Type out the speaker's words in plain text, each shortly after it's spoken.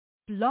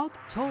Blog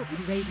Talk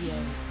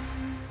Radio.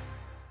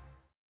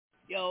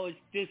 Yo,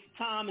 it's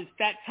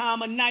that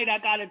time of night. I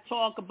gotta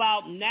talk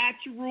about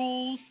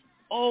Naturals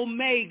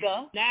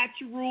Omega.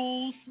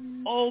 Naturals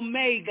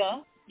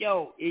Omega.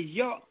 Yo, is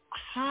your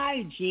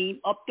hygiene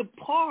up to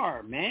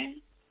par,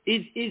 man?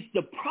 Is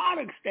the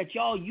products that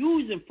y'all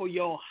using for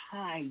your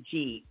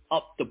hygiene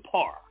up to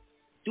par?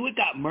 Do it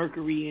got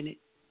mercury in it?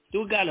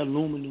 Do it got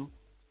aluminum?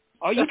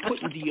 Are you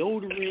putting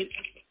deodorant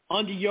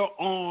under your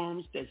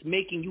arms that's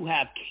making you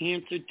have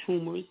cancer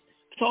tumors?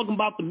 I'm talking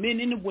about the men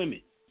and the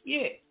women.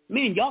 Yeah,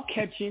 men, y'all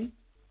catching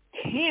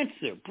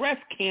cancer,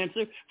 breast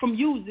cancer, from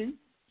using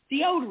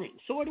deodorant.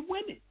 So are the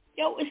women.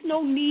 Yo, it's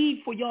no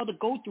need for y'all to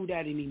go through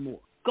that anymore.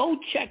 Go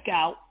check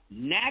out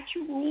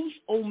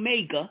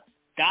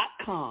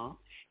naturalsomega.com.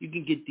 You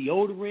can get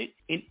deodorant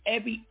and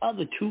every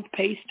other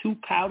toothpaste, tooth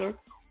powder,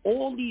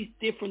 all these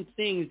different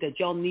things that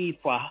y'all need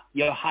for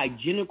your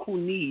hygienical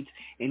needs.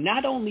 And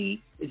not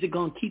only is it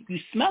going to keep you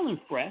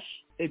smelling fresh,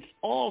 it's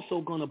also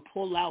going to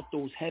pull out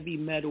those heavy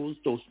metals,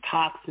 those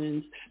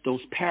toxins, those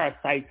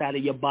parasites out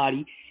of your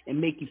body and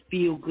make you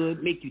feel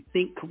good, make you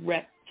think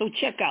correct. So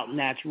check out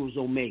Naturals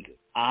Omega.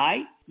 All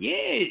right?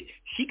 Yeah,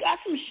 she got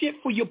some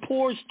shit for your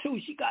pores, too.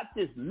 She got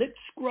this lip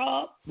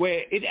scrub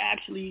where it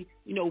actually,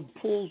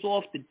 pulls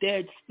off the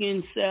dead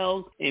skin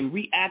cells and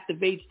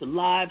reactivates the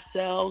live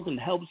cells and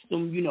helps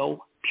them,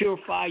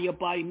 purify your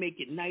body, make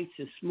it nice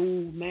and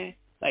smooth, man.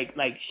 Like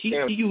she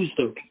used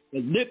the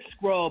lip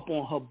scrub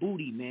on her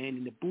booty, man,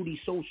 and the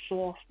booty's so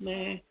soft,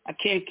 man. I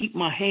can't keep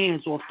my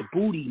hands off the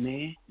booty,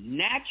 man.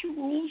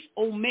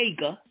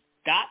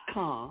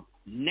 Naturalsomega.com.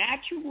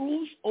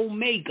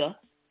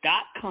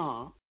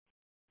 Naturalsomega.com.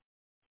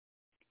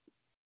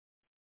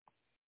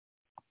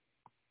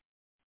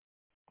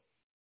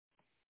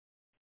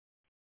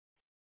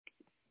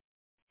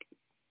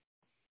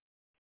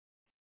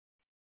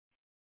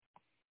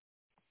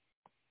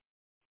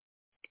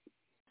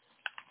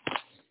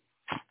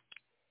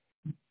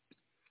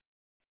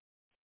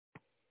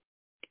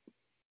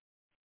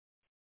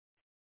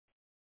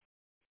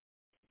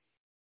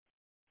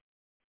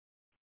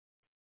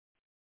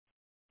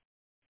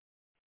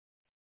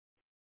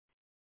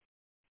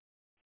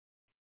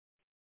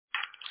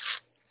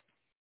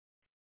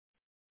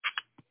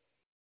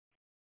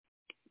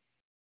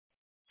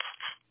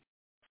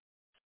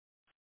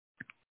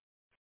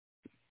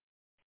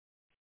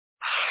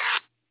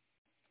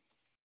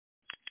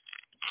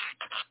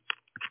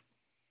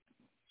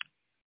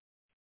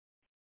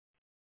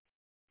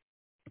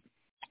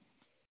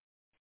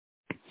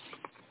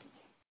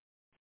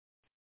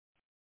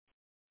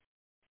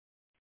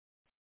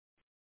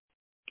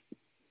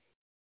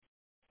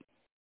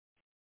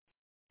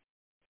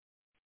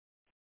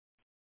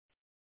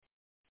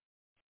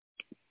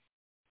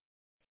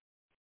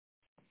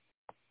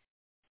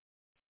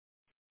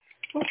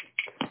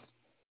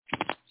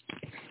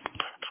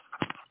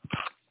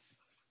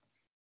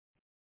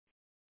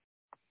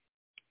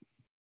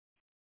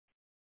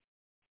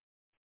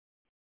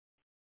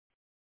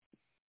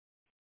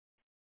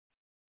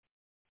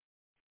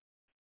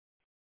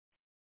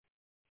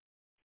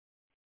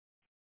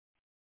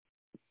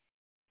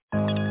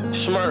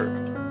 Smirk.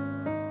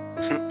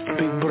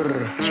 Big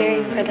brr.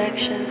 Jerry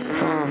Production.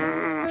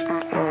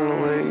 On the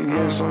way, you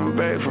get something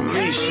back from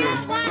me, shit.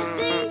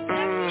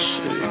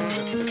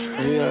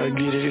 You gotta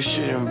get this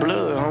shit in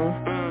blood, huh?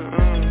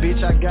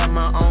 Bitch, I got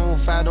my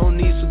own fight, don't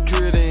need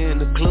security in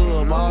the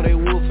club. All they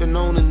wolfing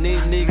on the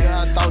neck, nigga,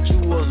 I thought you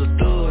was a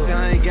thug.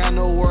 I ain't got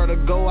nowhere to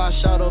go, I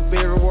shot up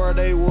everywhere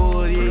they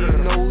was. Yeah, you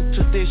know who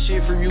took this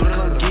shit from you,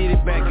 come get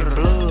it back in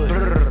blood.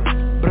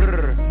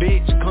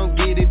 Bitch, come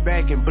get it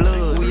back in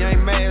blood. We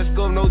ain't mask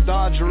up, no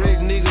Dodger X,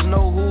 niggas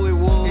know who it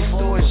was. It's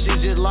doing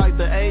shit just like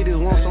the 80s,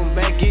 want some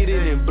back, get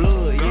it in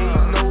blood. Yeah,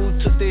 you know who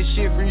took that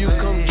shit from you,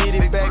 come get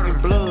it back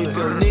in blood. If a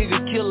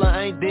nigga killer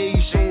ain't dead,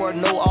 you should wear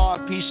no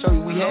RP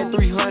shirt. We had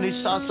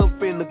 300 shots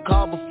up in the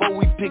car before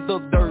we picked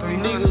up dirt. You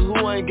niggas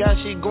who ain't got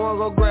shit going,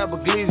 go grab a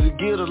glizzy,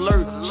 get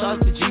alert.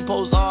 Shots to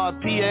G-Post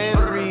RP and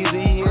the reason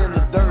he in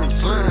the dirt.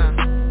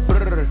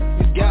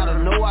 You gotta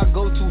know I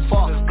go too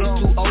far. Get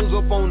 2 O's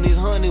up on this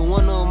honey,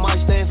 one of them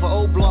might stand for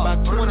O-Block.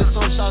 About 20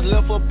 some shots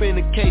left up in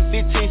the K,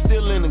 15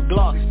 still in the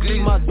Glock. See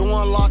my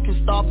door unlock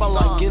and stop, I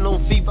like getting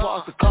on feet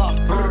past the car.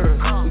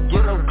 We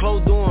get up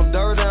close, doing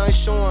dirty, I ain't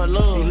showing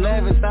love.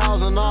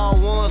 11,000 all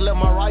ones, left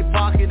my right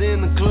pocket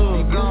in the club.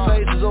 These blue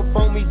faces up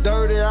on me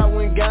dirty, I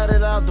went got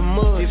it out the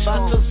mud. If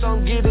I took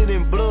some, get it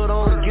in blood,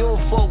 I don't give a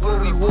fuck where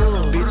we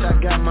was. Bitch, I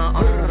got my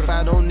own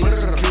fight, don't need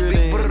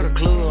security in the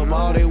club.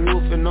 All they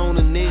wolfing on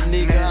the neck,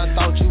 nigga, I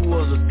thought you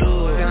was a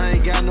thug. I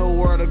ain't got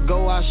nowhere to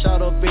go, I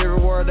shot up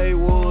everywhere they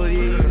was. Yeah,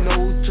 you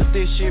know who took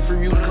this shit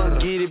from you, come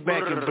get it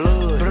back in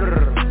blood.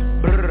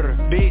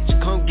 Bitch,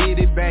 come get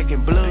it back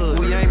in blood.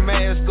 We ain't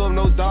mask up,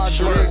 no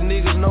Dodger X,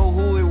 niggas know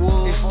who it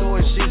was. It's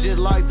doing shit just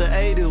like the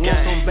 80s,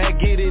 want some back,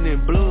 get it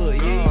in blood.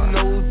 Yeah, you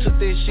know who took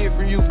that shit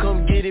from you,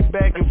 come get it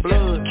back in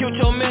blood. Killed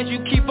your man, you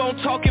keep on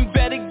talking,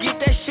 better get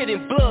that shit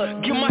in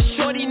blood. Give my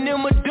shorty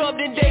them a dub,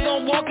 then they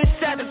gon' walk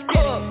inside the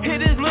club.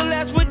 Hit his little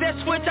ass with that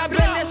switch, I bet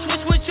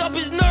that switch up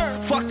his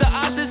nerve. Fuck the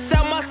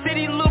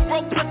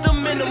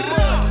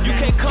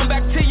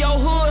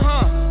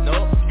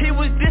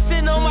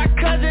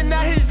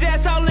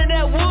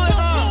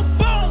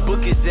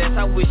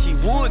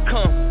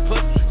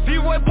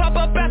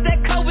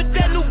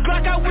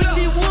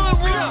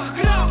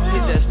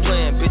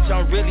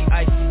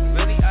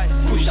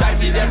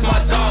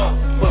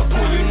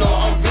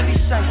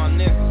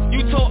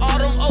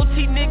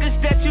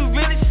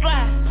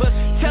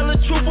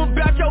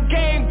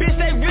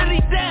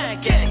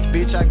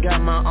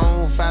got my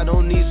own fight,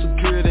 don't need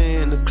security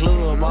in the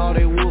club. All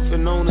they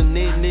wolfing on the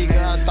net, nigga,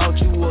 I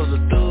thought you was a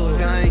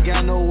thug. I ain't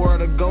got nowhere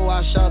to go,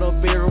 I shot up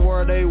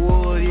everywhere they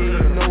was. Yeah,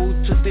 you know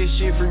who took this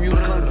shit from you,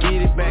 come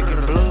get it back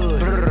in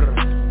blood.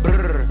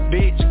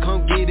 Bitch,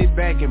 come get it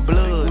back in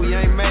blood. We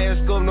ain't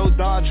mask up, no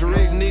Dodger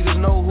X, niggas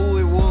know who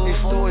it was. They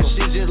story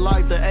shit just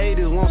like the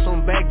 80s, want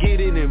some back, get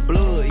it in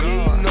blood.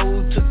 Yeah, you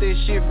know who took this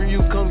shit from you,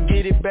 come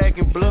get it back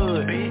in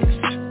blood.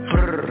 Bitch,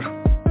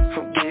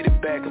 come get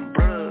it back in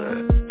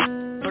blood.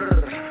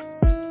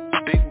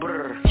 Big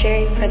brr.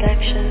 Jerry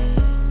Production.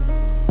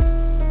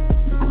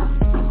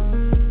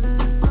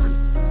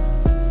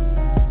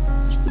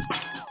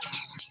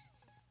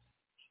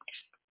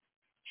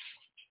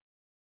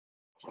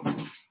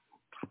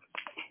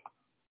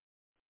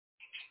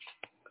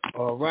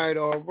 All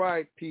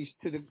right. Peace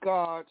to the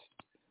gods.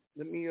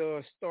 Let me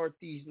start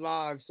these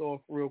lives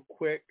off real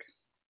quick.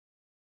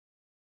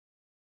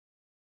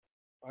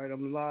 All right,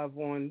 I'm live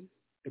on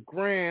the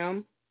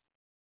gram.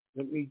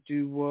 Let me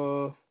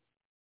do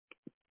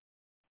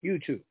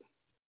YouTube.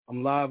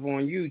 I'm live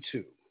on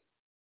YouTube.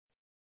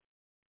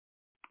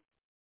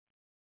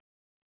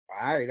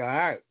 All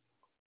right.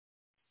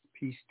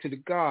 Peace to the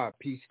God.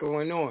 Peace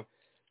going on.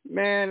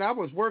 Man, I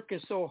was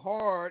working so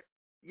hard.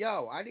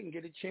 Yo, I didn't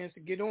get a chance to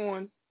get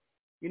on,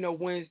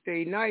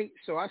 Wednesday night.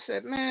 So I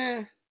said,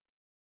 man,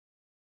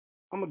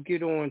 I'm going to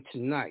get on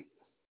tonight.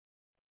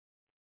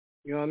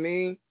 You know what I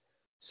mean?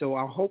 So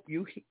I hope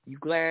you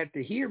glad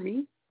to hear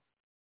me.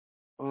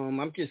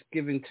 I'm just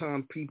giving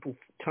people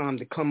time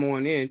to come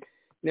on in.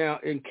 Now,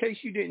 in case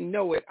you didn't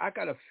know it, I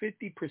got a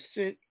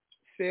 50%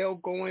 sale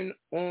going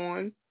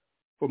on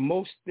for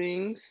most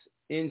things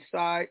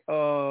inside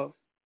my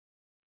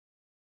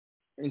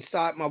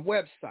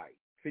website,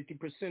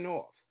 50%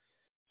 off.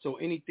 So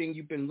anything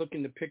you've been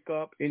looking to pick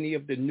up, any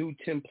of the new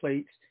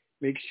templates,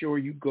 make sure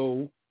you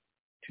go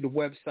to the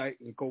website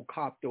and go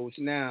cop those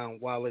now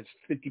while it's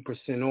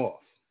 50% off,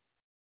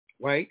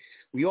 right?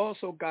 We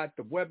also got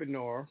the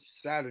webinar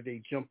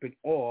Saturday jumping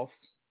off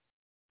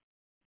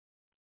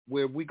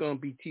where we're going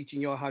to be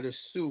teaching y'all how to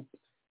soup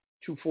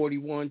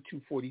 241,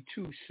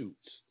 242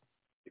 suits,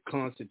 the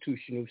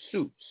constitutional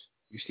suits.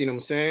 You see what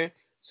I'm saying?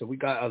 So we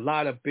got a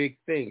lot of big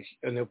things.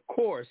 And, of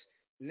course,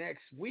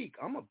 next week,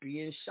 I'm going to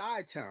be in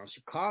Chi-Town,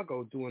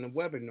 Chicago, doing a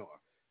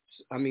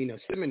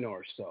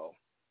seminar. So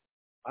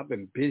I've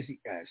been busy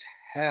as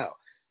hell.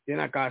 Then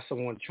I got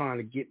someone trying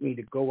to get me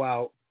to go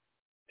out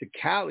to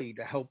Cali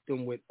to help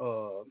them with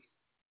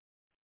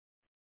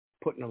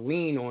putting a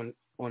lien on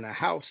a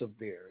house of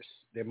theirs,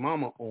 their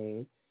mama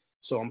owned.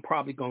 So I'm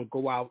probably going to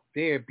go out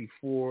there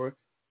before,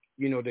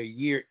 the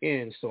year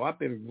ends. So I've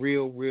been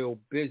real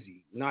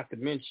busy. Not to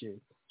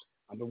mention,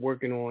 I've been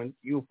working on,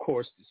 of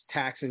course, this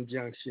tax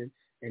injunction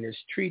and this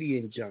treaty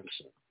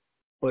injunction.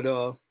 But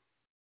I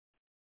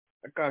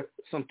got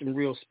something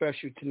real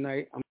special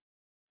tonight. I'm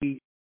going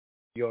to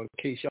y'all in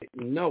case y'all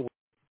didn't know it.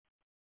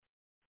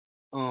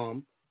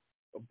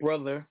 A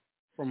brother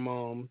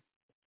from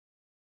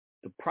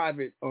the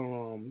private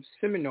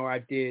seminar I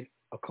did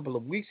a couple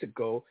of weeks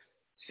ago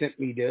sent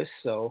me this.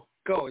 So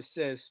it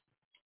says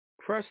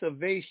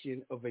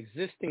preservation of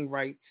existing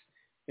rights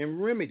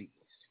and remedies.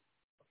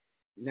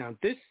 Now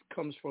this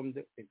comes from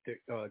the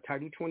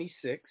Title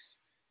 26,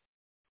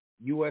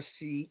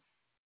 USC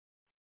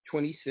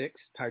 26,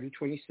 Title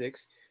 26,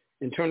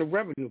 Internal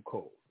Revenue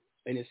Code.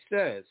 And it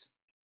says,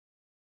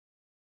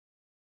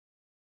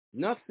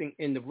 nothing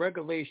in the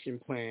regulation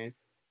plan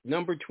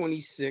number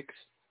 26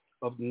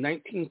 of the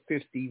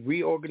 1950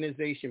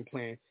 reorganization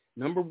plan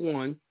number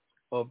 1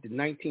 of the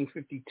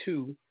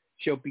 1952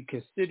 shall be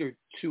considered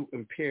to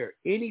impair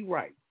any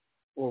right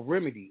or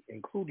remedy,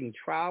 including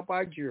trial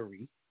by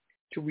jury,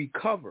 to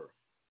recover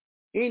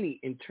any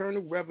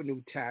internal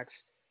revenue tax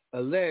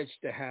alleged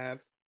to have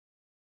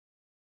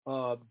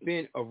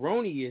been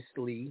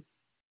erroneously,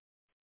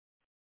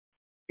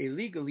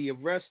 illegally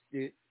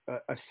arrested,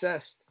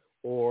 assessed,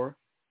 or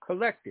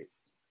collected,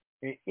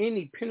 and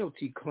any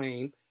penalty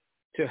claim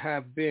to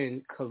have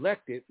been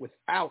collected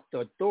without the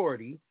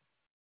authority,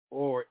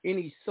 or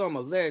any sum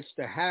alleged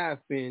to have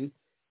been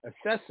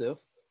excessive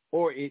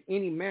or in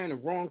any manner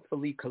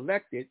wrongfully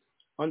collected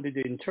under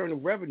the Internal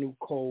Revenue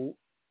Code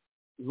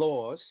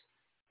laws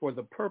for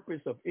the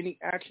purpose of any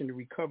action to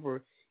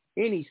recover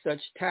any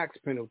such tax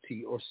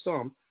penalty or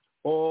sum,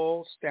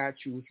 all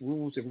statutes,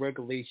 rules, and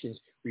regulations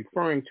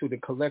referring to the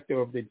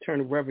collector of the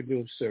Internal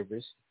Revenue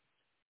Service,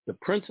 the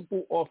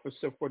principal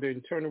officer for the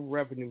Internal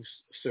Revenue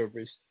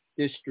Service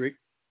district,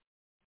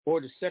 or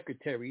the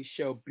secretary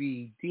shall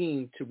be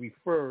deemed to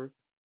refer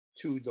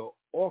to the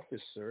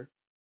officer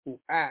who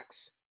acts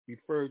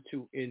referred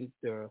to in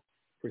the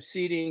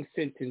preceding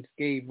sentence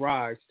gave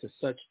rise to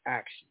such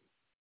action.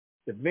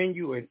 The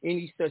venue in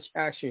any such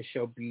action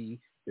shall be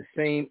the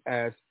same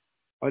as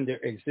under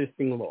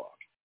existing law.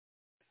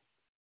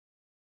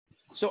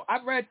 So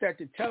I read that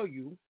to show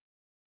you,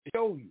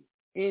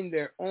 in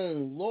their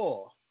own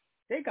law,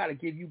 they got to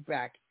give you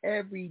back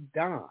every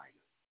dime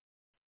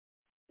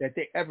that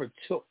they ever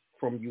took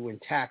from you in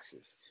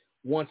taxes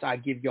once I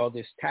give y'all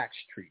this tax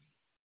treaty.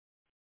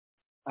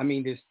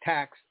 this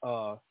tax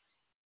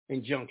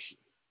injunction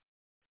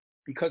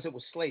because it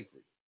was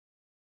slavery.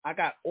 I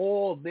got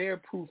all their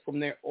proof from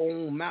their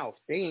own mouth.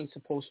 They ain't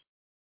supposed to.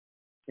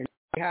 And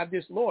they have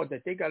this law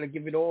that they got to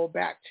give it all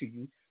back to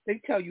you. They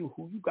tell you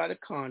who you got to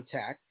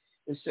contact.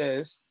 It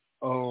says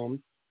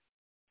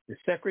the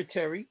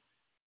secretary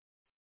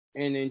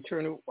and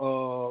internal,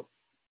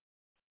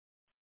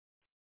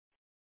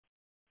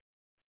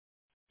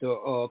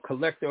 the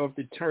collector of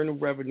the Internal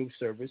Revenue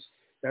Service.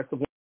 That's the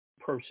one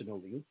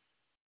personally.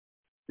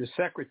 The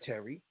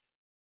secretary,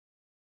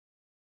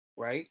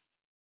 right?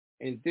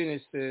 And then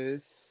it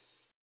says,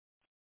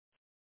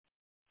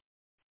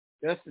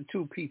 that's the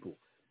two people.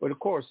 But of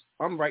course,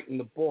 I'm writing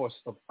the boss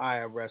of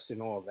IRS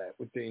and all that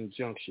with the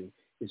injunction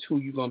is who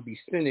you're going to be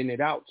sending it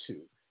out to.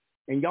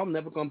 And y'all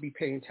never going to be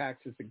paying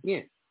taxes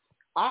again.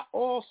 I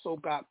also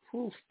got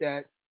proof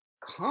that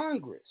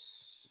Congress,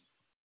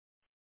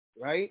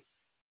 right?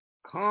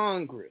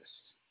 Congress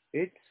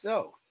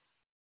itself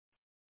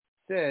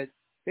said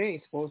they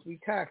ain't supposed to be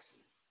taxing,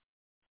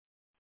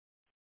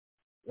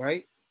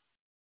 right?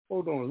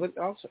 Hold on. Look,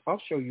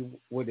 I'll show you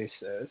what it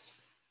says.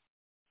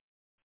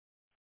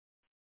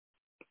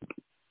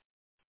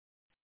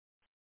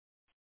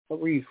 I'll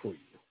read for you.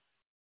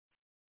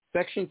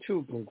 Section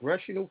 2,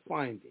 Congressional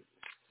Findings.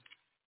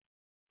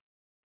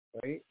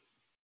 Right?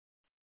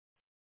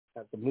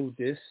 Have to move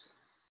this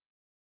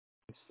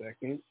a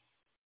second.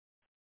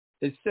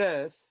 It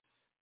says,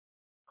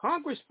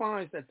 Congress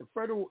finds that the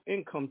federal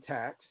income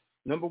tax,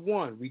 number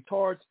one,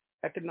 retards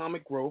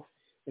economic growth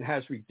and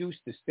has reduced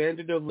the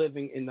standard of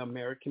living in the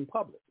American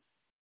public.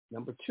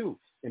 Number two,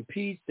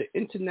 impedes the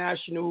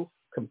international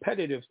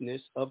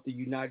competitiveness of the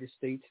United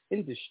States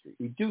industry,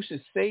 reduces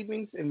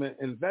savings and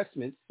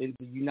investments in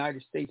the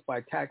United States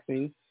by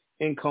taxing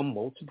income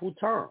multiple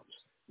terms.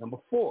 Number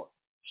four,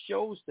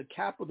 shows the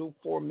capital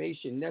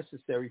formation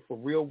necessary for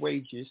real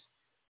wages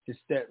to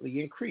steadily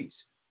increase.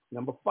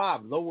 Number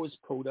five, lowers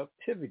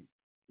productivity.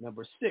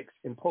 Number six,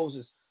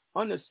 imposes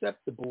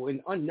unacceptable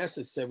and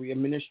unnecessary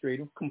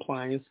administrative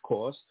compliance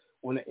costs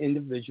on the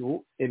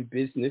individual and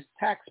business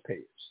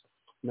taxpayers.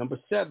 Number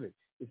seven,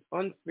 is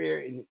unfair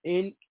and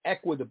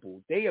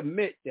inequitable. They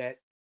admit that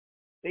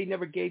they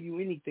never gave you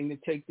anything to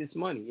take this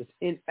money. It's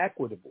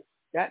inequitable.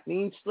 That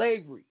means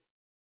slavery.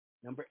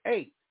 Number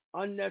eight,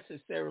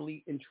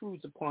 unnecessarily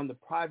intrudes upon the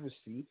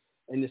privacy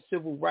and the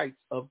civil rights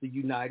of the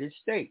United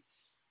States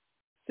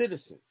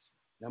citizens.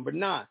 Number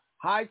nine,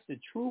 hides the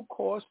true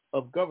cost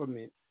of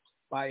government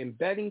by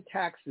embedding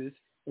taxes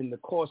in the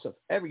cost of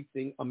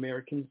everything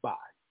Americans buy.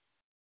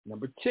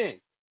 Number 10,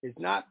 is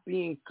not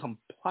being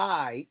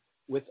complied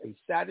with a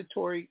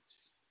satisfactory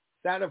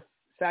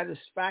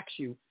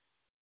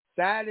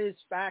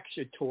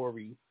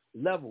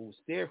levels,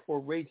 therefore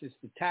raises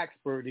the tax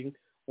burden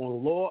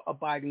on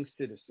law-abiding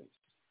citizens.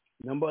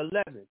 Number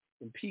 11,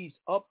 impedes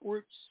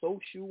upward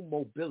social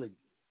mobility.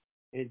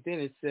 And then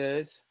it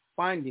says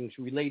findings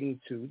relating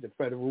to the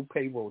federal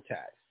payroll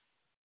tax.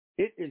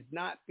 It is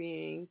not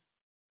being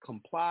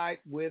complied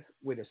with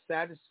a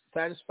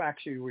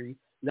satisfactory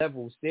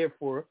levels,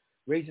 therefore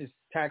raises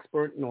tax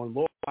burden on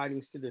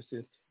law-abiding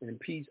citizens and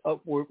impedes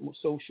upward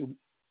social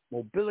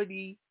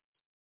mobility.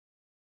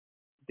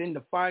 Then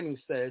the finding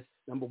says,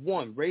 number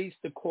one, raise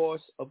the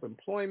cost of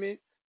employment.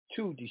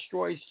 Two,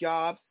 destroys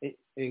jobs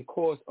and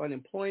cause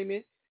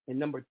unemployment. And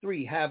number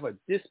three, have a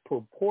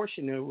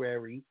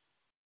disproportionary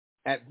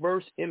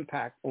adverse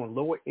impact on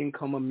lower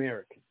income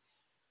Americans.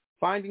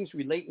 Findings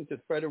relating to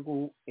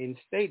federal and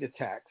state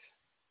tax.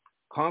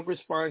 Congress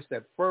finds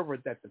that further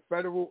that the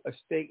federal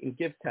estate and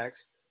gift tax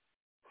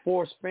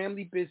force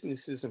family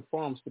businesses and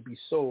farms to be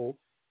sold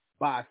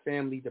by a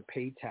family to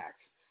pay taxes.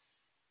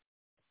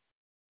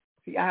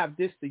 See, I have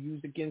this to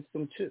use against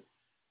them too.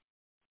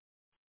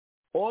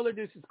 All of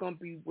this is going to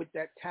be with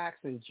that tax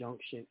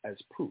injunction as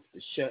proof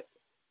to shut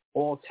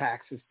all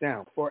taxes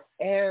down for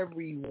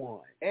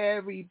everyone,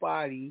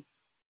 everybody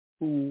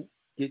who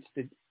gets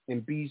the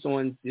and bees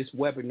on this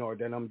webinar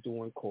that I'm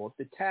doing called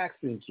the tax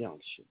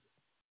injunction.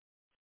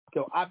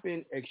 So I've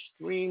been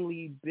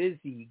extremely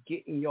busy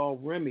getting y'all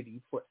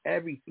remedy for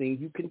everything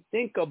you can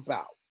think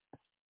about.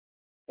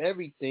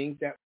 Everything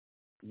that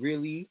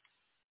really,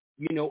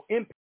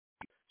 impact.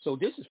 So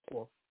this is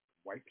for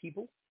white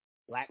people,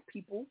 black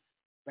people,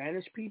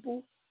 Spanish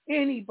people,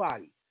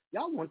 anybody.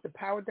 Y'all want the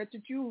power that the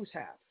Jews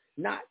have,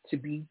 not to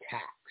be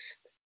taxed.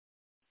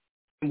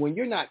 And when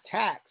you're not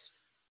taxed,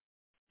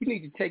 you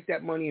need to take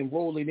that money and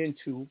roll it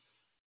into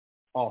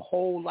a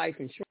whole life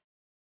insurance.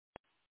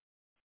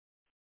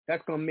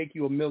 That's going to make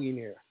you a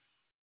millionaire.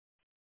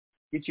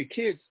 Get your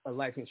kids a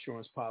life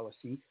insurance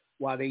policy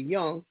while they're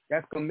young.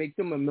 That's going to make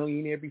them a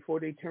millionaire before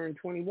they turn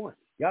 21.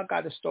 Y'all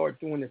got to start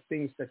doing the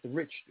things that the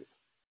rich do,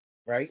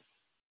 right?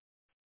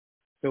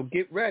 So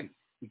get ready,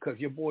 because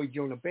your boy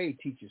Jonah Bey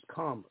teaches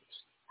commerce,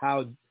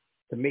 how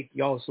to make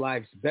y'all's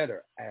lives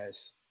better as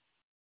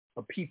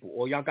a people.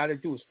 All y'all got to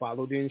do is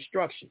follow the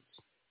instructions.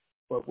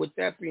 But with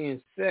that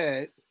being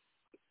said,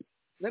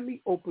 let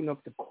me open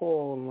up the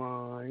call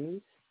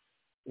lines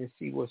and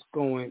see what's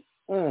going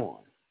on.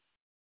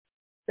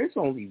 There's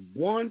only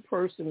one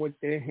person with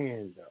their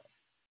hand up.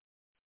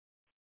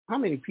 How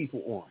many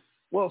people on?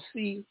 Well,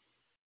 see,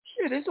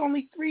 shit, there's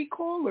only 3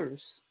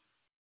 callers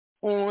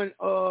on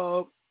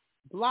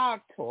Blog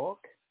Talk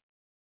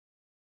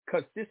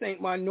because this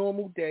ain't my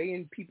normal day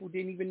and people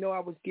didn't even know I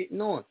was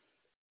getting on.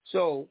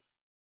 So,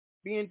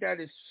 being that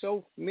there's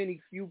so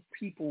many few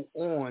people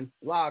on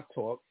Blog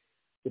Talk,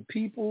 the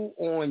people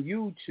on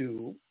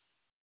YouTube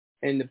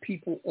and the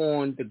people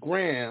on the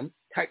gram,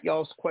 type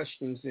y'all's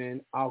questions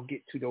in. I'll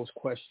get to those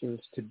questions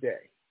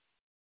today.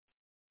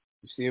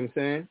 You see what I'm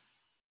saying?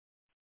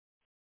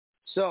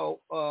 So,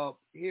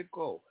 here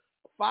go.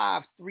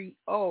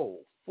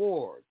 530-426.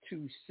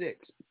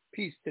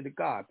 Peace to the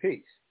God.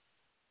 Peace.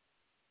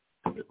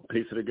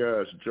 Peace to the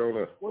guys.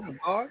 Jonah. What up,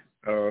 God?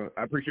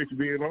 I appreciate you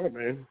being on,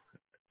 man.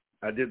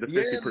 I did the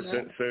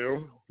 50%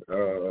 sale,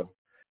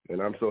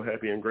 and I'm so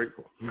happy and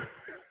grateful.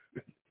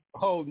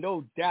 Oh,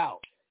 no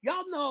doubt.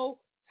 Y'all know,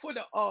 for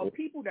the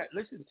people that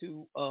listen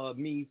to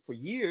me for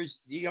years,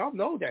 y'all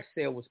know that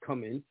sale was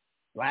coming.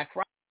 Black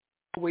Friday,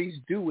 always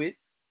do it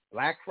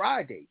Black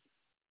Friday.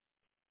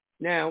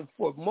 Now,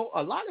 for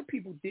a lot of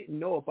people didn't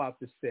know about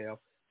the sale,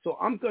 so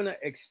I'm going to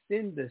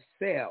extend the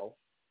sale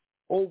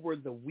over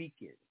the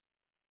weekend.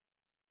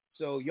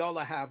 So y'all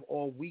will have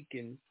all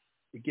weekend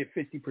to get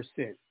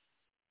 50%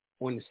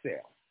 on the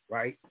sale,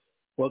 right?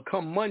 Well,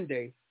 come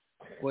Monday,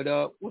 but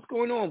what's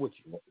going on with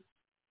you?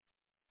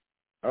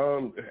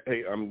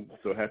 Hey, I'm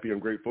so happy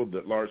and grateful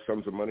that large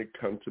sums of money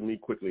come to me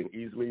quickly and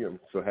easily. I'm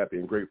so happy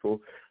and grateful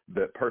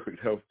that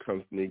perfect health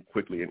comes to me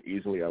quickly and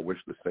easily. I wish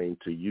the same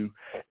to you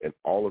and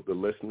all of the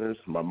listeners.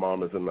 My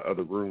mom is in the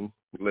other room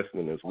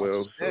listening as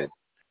well. So,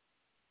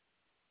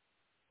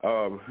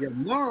 your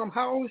mom?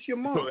 How old is your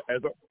mom?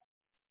 So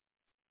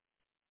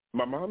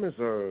my mom is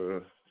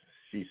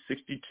she's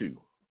 62.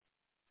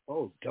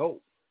 Oh,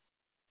 dope.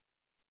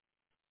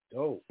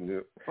 Dope.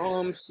 Yeah.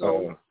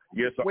 So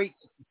yes. Weight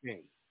did you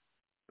gain?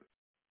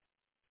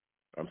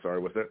 I'm sorry,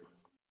 what's that?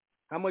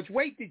 How much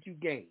weight did you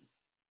gain?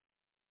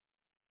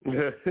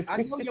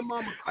 I know your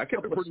mama. I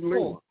kept it pretty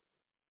lean.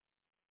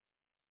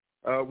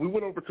 We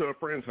went over to a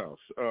friend's house.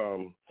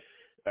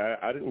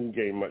 I didn't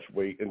gain much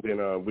weight, and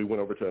then we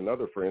went over to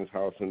another friend's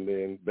house, and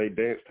then they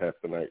danced half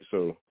the night.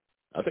 So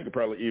I think it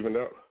probably evened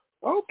out.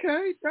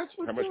 Okay, that's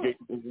what's How much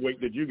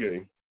weight did you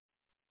gain?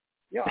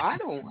 Yeah, I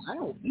don't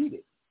eat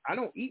it. I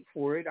don't eat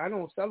for it. I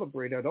don't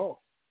celebrate at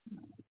all.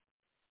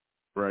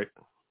 Right.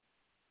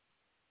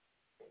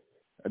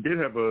 I did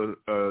have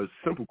a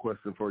simple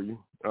question for you.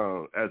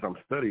 As I'm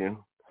studying,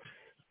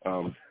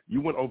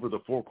 you went over the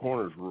 4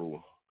 corners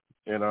rule,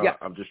 and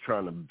I'm just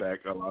trying to back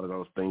a lot of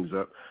those things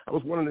up. I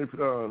was wondering if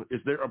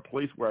is there a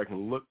place where I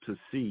can look to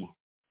see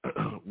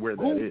where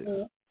that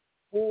is?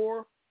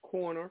 4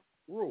 corner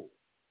rule.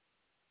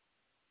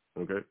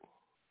 Okay.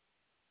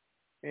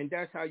 And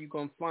that's how you're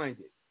going to find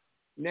it.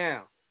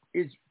 Now,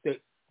 it's the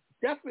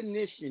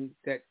definition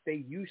that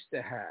they used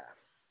to have.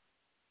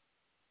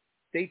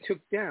 They took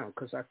down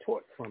because I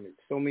taught from it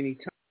so many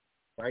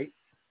times, right?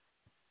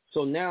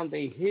 So now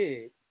they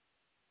hid.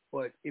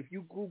 But if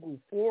you Google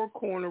 4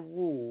 corner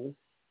rule,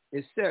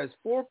 it says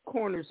 4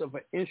 corners of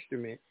an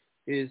instrument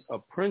is a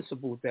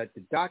principle that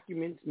the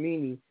document's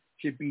meaning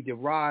should be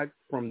derived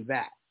from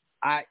that,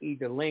 i.e.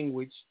 the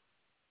language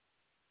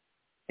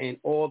and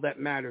all that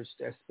matters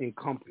that's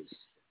encompassed.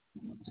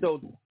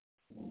 So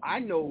I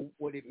know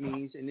what it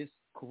means and its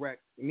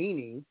correct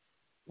meaning,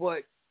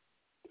 but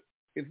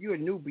if you're a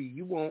newbie,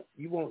 you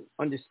won't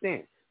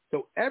understand.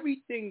 So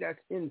everything that's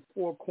in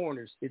 4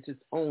 corners, it's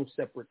its own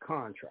separate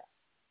contract.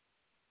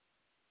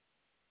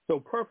 So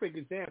perfect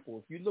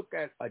example, if you look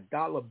at a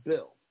dollar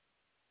bill,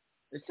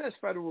 it says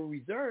Federal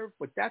Reserve,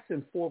 but that's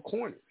in 4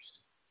 corners,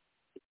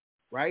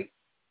 right?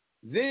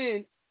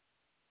 Then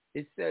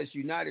it says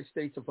United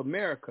States of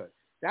America.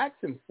 That's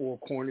in 4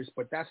 corners,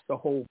 but that's the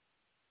whole.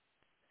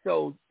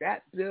 So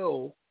that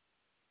bill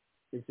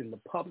is in the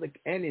public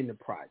and in the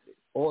private,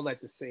 all at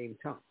the same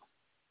time.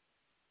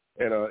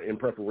 And in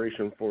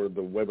preparation for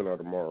the webinar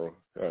tomorrow,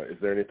 is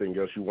there anything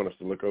else you want us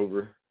to look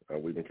over?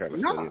 We've been kind of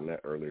studying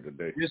that earlier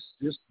today.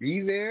 Just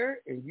be there,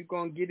 and you're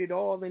going to get it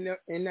all in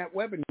that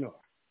webinar.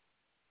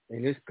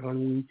 And it's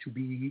going to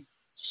be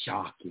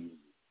shocking.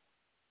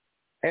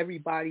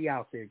 Everybody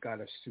out there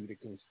got a suit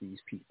against these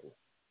people.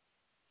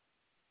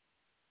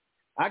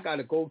 I got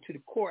to go to the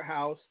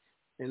courthouse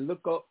and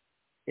look up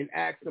and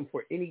ask them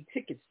for any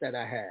tickets that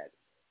I had.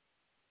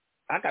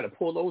 I got to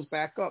pull those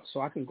back up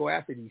so I can go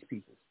after these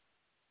people.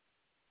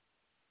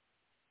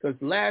 Because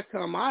last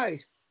time I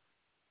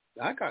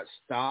got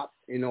stopped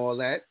and all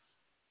that,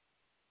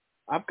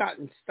 I've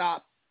gotten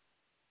stopped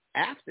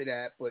after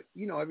that, but,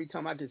 every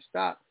time I get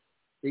stopped,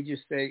 they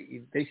just say,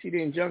 if they see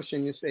the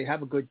injunction, they say,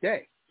 have a good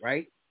day,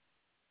 right?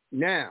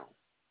 Now,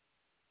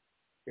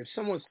 if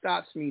someone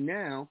stops me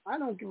now, I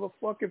don't give a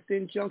fuck if the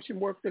injunction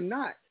worked or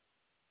not.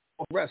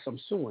 Rest, I'm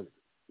suing them,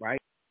 right?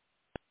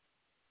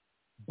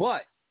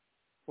 But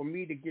for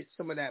me to get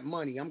some of that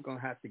money, I'm going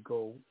to have to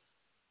go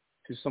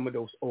to some of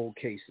those old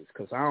cases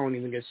because I don't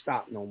even get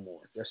stopped no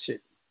more.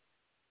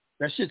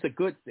 That shit's a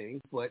good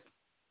thing, but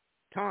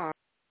time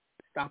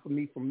stopping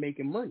me from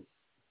making money.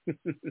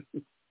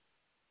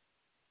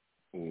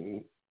 Mm-hmm.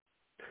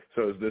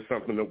 So is this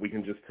something that we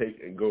can just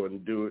take and go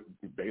and do it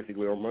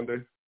basically on Monday?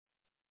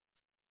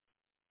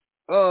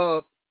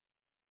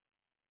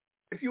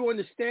 If you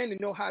understand and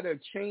know how to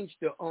change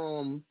the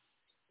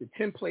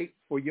template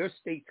for your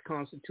state's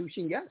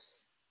constitution, yes.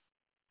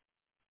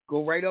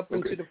 Go right up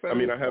into the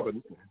federal court.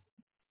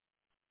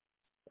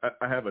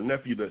 I have a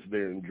nephew that's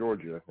there in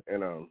Georgia,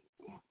 and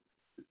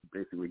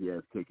basically he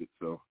has tickets,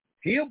 so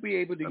he'll be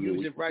able to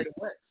use it right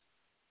away.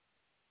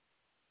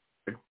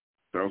 Okay.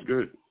 Sounds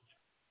good.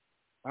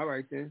 All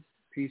right then.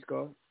 Peace,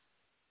 God.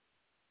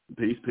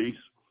 Peace.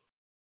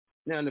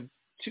 Now the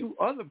two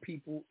other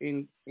people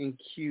in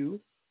queue,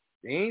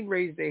 they ain't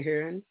raised their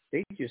hand.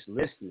 They just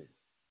listening.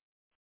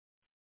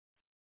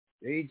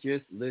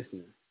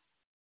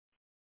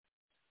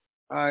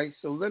 All right,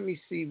 so let me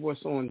see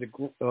what's on the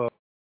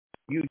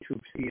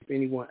YouTube, see if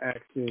anyone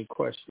asks any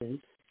questions.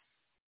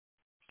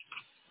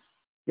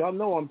 Y'all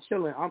know I'm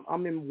chilling.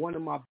 I'm in one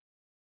of my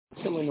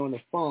chilling on the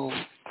phone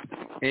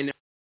and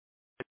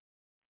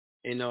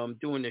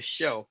doing the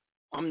show.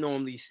 I'm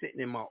normally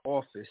sitting in my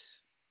office.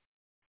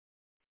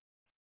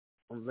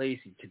 I'm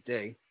lazy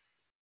today.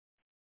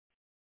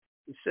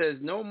 It says,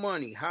 no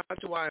money. How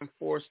do I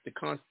enforce the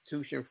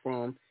Constitution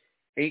from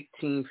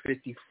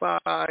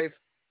 1855,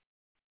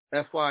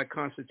 FY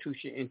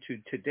Constitution,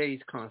 into today's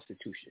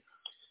Constitution?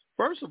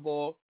 First of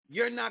all,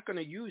 you're not going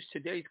to use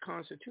today's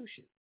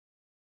Constitution.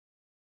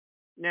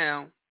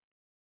 Now,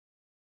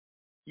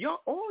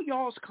 all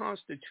y'all's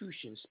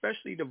Constitution,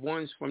 especially the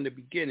ones from the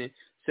beginning,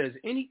 says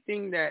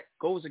anything that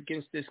goes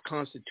against this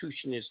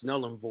Constitution is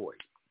null and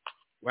void,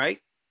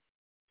 right?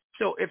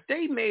 So if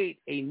they made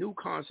a new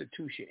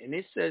Constitution and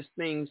it says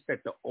things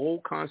that the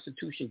old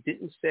Constitution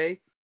didn't say,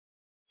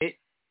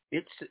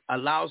 it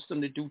allows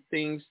them to do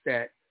things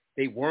that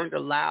they weren't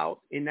allowed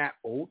in that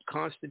old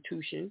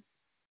Constitution.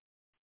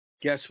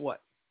 Guess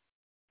what?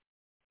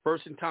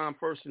 First in time,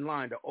 first in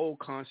line, the old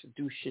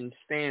Constitution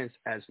stands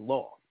as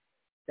law.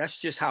 That's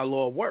just how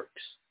law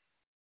works,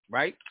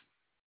 right?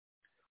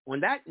 On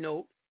that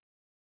note,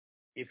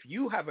 if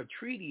you have a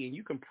treaty and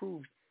you can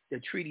prove the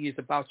treaty is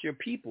about your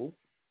people,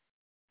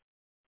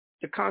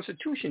 the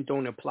Constitution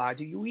don't apply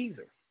to you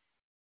either.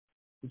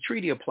 The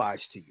treaty applies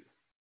to you.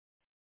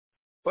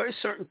 But there's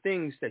certain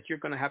things that you're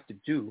going to have to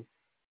do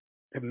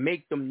to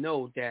make them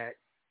know that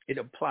it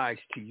applies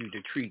to you,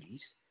 the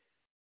treaties.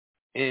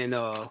 And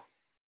the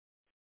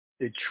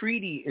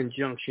treaty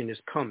injunction is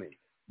coming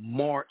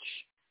March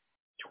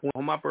 20th,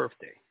 on my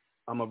birthday.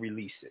 I'm going to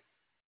release it.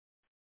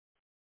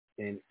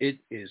 And it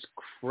is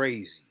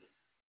crazy.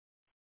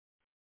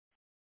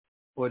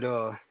 But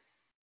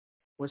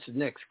what's the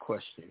next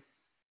question?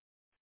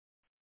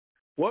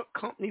 What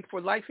company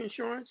for life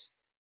insurance?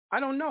 I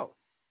don't know.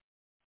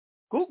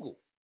 Google,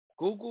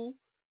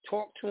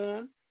 talk to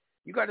them.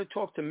 You got to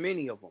talk to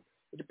many of them.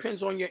 It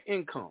depends on your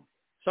income.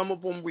 Some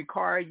of them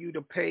require you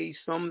to pay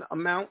some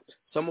amount.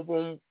 Some of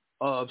them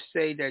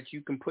say that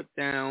you can put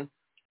down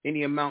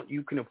any amount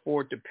you can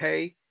afford to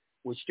pay,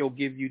 which they'll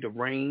give you the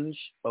range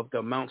of the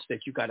amounts that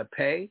you got to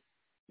pay.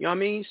 You know what I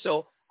mean?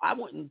 So I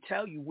wouldn't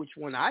tell you which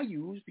one I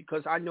use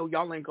because I know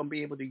y'all ain't going to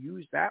be able to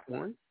use that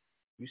one.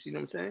 You see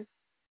what I'm saying?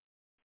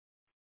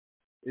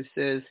 It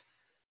says,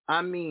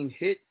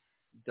 hit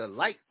the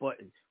like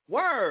button.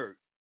 Word.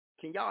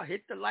 Can y'all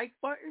hit the like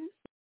button?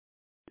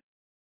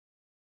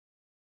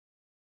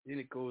 Then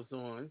it goes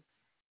on.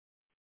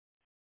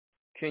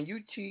 Can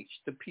you teach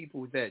the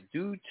people that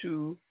due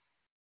to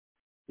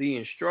the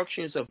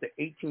instructions of the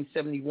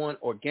 1871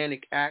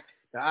 Organic Act,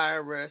 the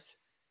IRS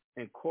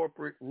and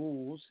corporate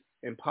rules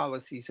and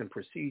policies and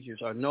procedures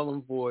are null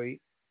and void,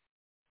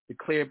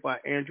 declared by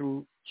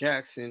Andrew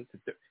Jackson?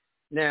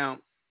 Now,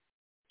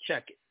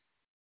 check it.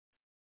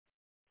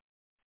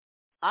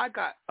 I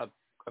got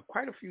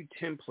quite a few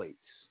templates,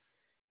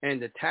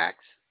 and the tax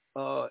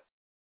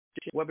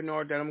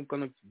webinar that I'm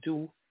going to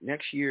do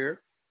next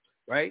year,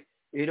 right?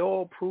 It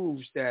all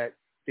proves that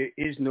there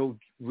is no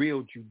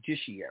real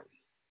judiciary.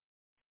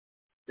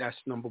 That's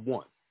number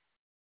one.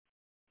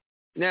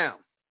 Now,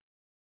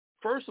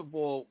 first of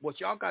all, what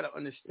y'all got to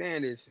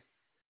understand is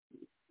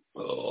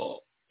the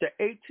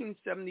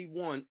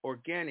 1871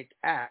 Organic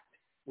Act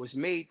was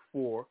made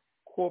for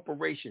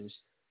corporations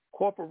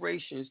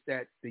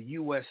that the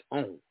U.S.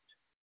 owned.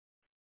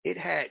 It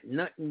had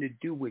nothing to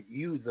do with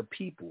you, the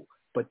people,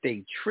 but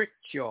they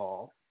tricked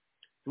y'all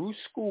through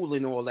school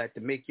and all that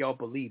to make y'all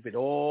believe it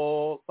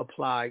all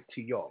applied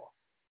to y'all.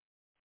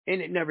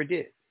 And it never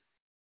did.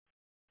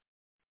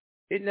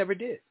 It never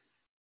did.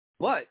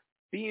 But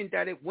being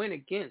that it went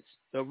against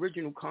the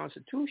original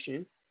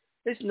Constitution,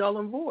 it's null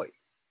and void.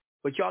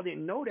 But y'all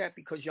didn't know that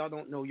because y'all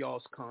don't know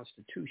y'all's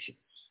constitutions.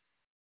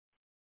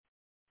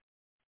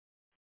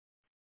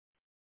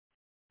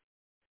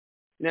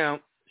 Now,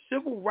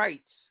 civil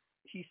rights,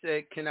 he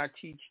said, can I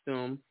teach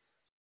them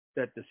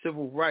that the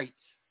civil rights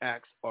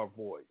acts are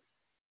void?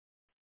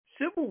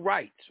 Civil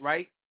rights,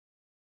 right?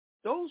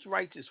 Those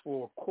rights is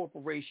for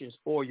corporations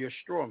or your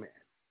straw man.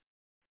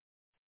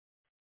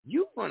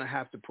 You're going to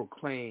have to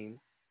proclaim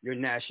your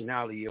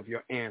nationality of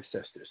your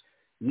ancestors.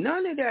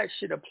 None of that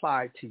should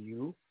apply to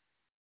you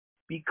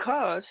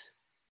because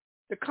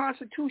the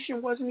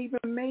Constitution wasn't even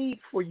made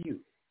for you.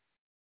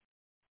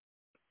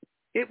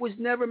 It was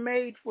never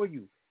made for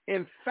you.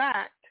 In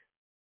fact,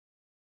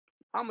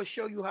 I'm going to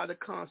show you how the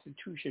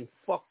Constitution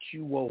fucked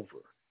you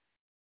over.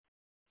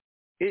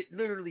 It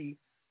literally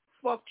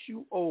fucked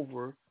you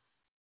over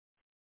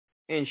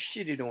and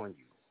shitted on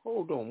you.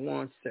 Hold on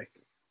one second.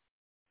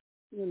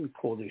 Let me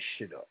pull this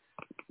shit up.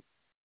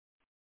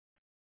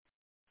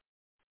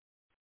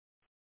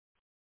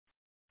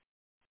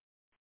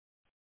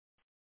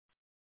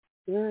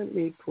 Let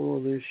me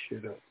pull this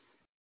shit up.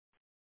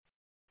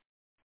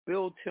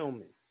 Bill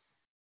Tillman.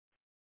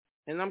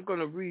 And I'm going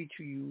to read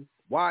to you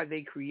why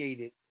they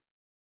created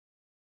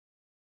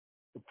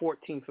the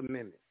 14th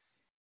Amendment.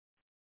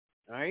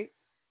 All right?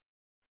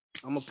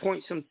 I'm going to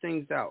point some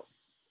things out.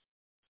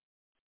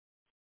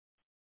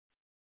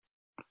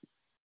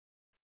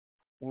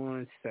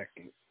 One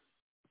second.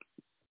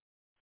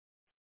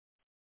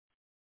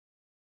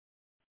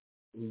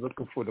 I'm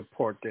looking for the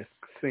part that's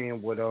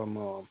saying what I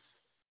want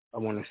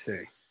to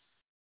say.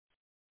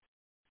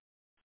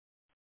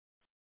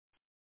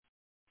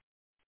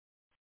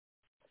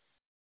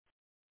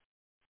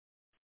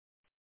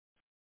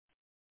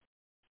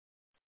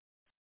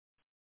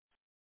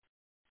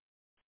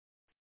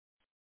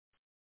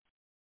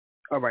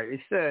 All right, it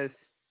says,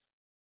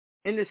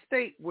 in the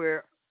state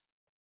where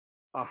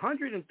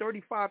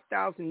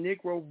 135,000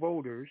 Negro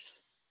voters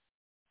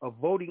of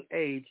voting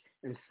age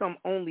and some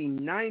only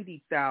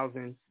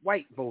 90,000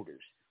 white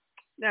voters.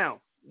 Now,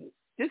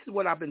 this is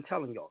what I've been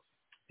telling y'all.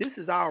 This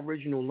is our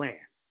original land.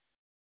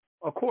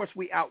 Of course,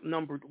 we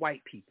outnumbered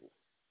white people.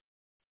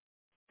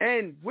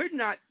 And we're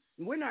not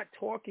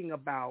talking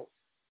about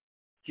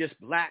just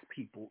black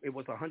people. It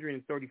was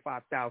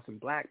 135,000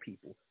 black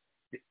people.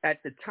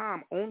 At the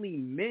time, only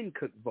men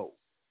could vote.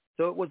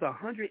 So it was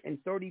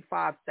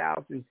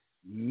 135,000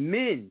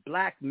 men,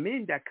 black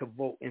men that could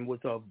vote and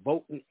was of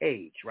voting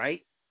age,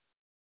 right?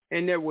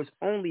 And there was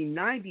only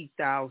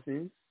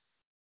 90,000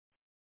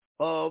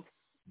 of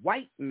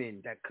white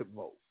men that could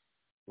vote,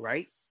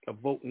 right, of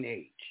voting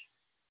age.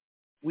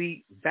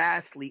 We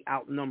vastly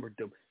outnumbered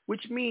them,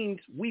 which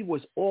means we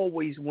was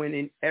always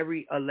winning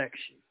every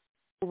election.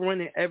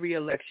 Running every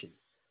election.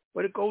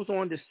 But it goes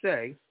on to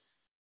say,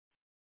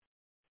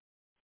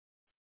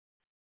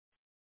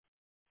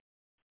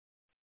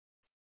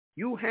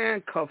 you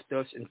handcuffed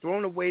us and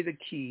thrown away the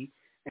key,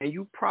 and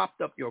you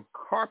propped up your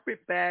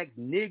carpetbag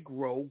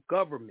Negro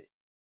government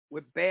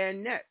with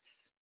bayonets.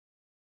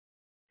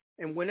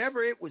 And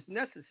whenever it was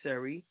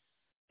necessary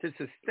to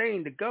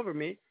sustain the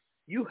government,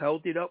 you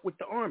held it up with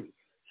the army.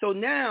 So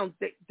now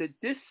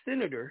this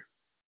senator,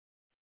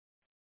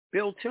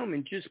 Bill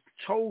Tillman, just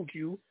told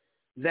you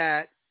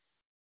that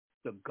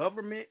the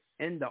government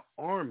and the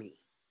army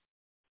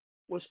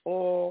was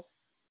all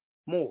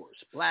Moors,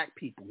 black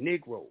people,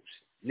 Negroes,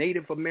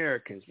 Native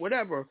Americans,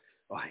 whatever,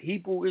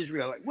 Hebrew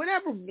Israelite,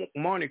 whatever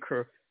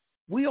moniker,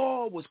 we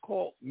all was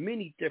called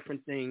many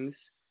different things.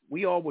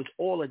 We all was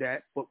all of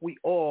that, but we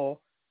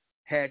all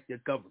had the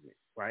government,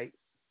 right?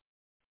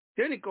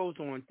 Then it goes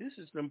on. This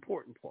is the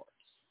important part.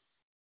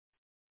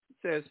 It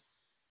says,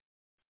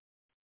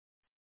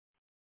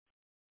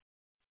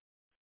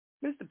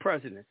 Mr.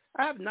 President,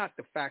 I have not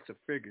the facts or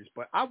figures,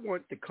 but I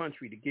want the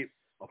country to get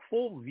a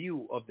full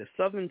view of the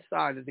southern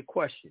side of the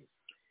question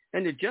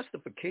and the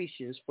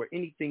justifications for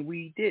anything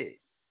we did.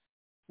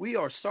 We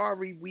are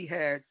sorry we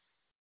had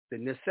the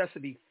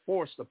necessity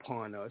forced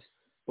upon us,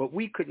 but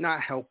we could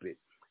not help it.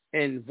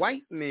 And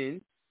white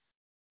men,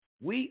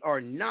 we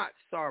are not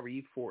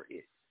sorry for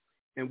it.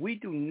 And we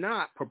do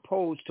not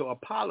propose to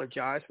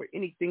apologize for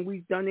anything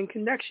we've done in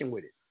connection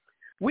with it.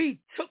 We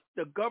took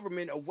the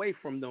government away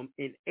from them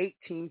in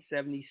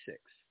 1876.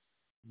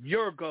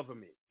 Your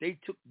government. They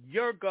took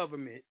your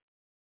government,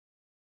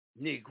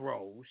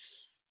 Negroes,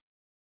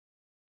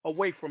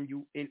 away from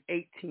you in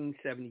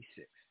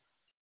 1876.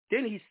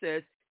 Then he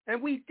says,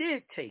 and we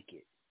did take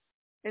it.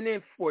 And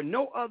then for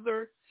no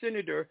other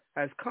senator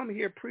has come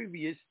here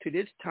previous to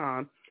this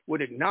time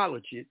would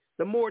acknowledge it,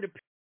 the more the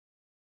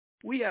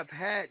we have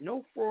had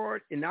no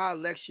fraud in our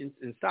elections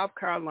in South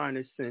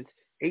Carolina since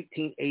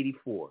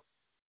 1884.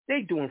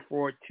 They doing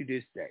fraud to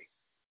this day.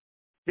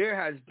 There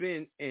has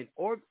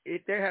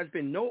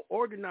been no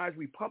organized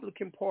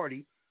Republican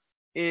Party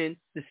in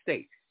the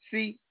state.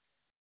 See,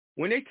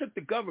 when they took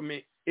the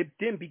government, it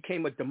then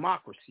became a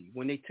democracy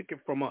when they took it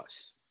from us.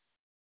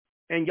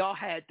 And y'all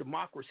had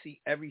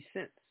democracy ever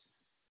since.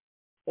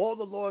 All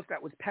the laws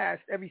that was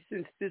passed ever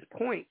since this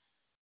point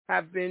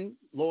have been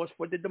laws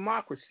for the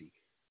democracy.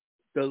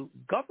 The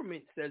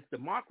government says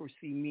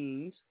democracy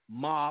means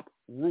mob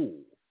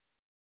rule.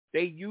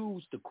 They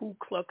use the Ku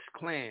Klux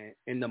Klan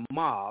and the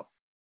mob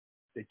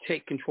to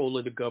take control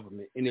of the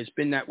government, and it's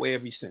been that way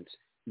ever since.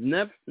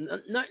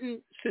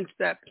 Nothing since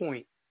that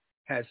point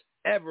has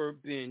ever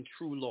been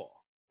true law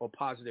or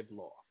positive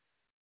law,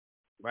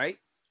 right?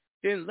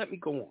 Then let me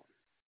go on.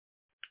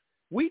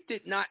 We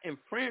did not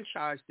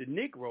enfranchise the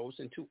Negroes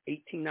until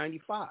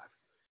 1895.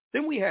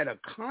 Then we had a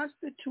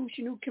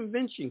constitutional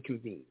convention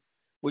convened,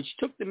 which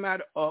took the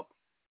matter up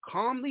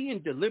calmly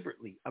and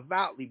deliberately,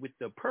 avowedly, with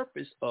the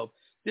purpose of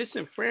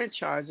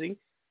disenfranchising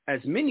as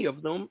many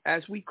of them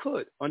as we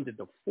could under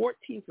the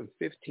 14th and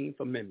 15th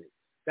Amendment.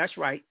 That's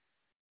right.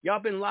 Y'all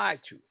been lied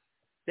to.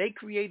 They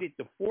created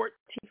the 14th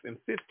and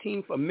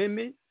 15th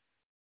Amendment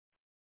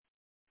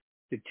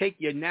to take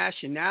your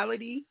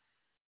nationality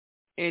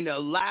and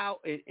allow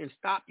and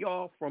stop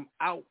y'all from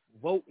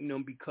outvoting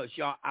them because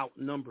y'all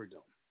outnumbered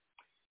them.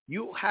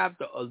 You have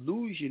the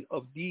illusion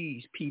of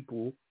these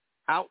people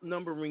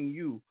outnumbering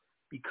you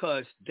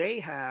because they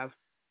have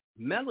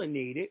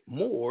melanated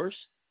Moors,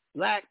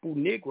 black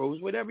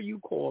Negroes, whatever you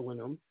calling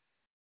them.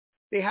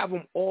 They have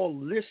them all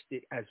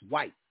listed as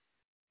white.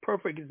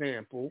 Perfect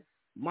example,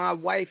 my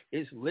wife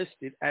is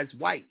listed as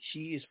white.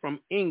 She is from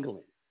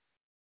England,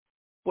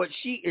 but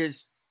she is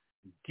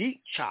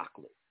deep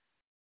chocolate,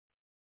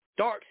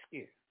 dark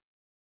skin,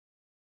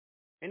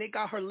 and they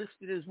got her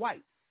listed as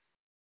white.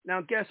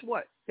 Now, guess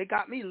what? They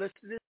got me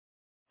listed as.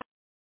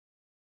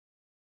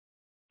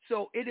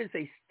 So it is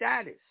a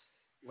status,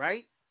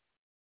 right?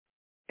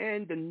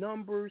 And the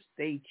numbers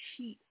they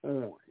cheat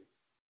on.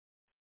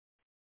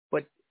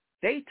 But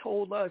they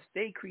told us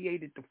they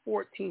created the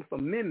 14th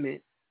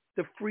Amendment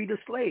to free the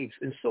slaves,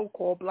 and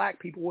so-called black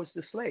people was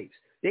the slaves.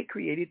 They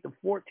created the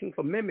 14th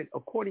Amendment,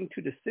 according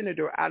to the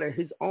senator out of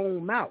his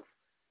own mouth,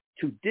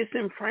 to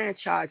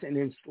disenfranchise and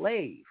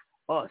enslave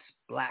us,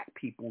 black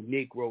people,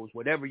 Negroes,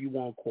 whatever you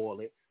want to call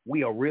it.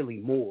 We are really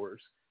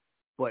Moors,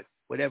 but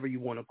whatever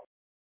you want to call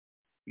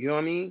it. You know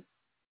what I mean?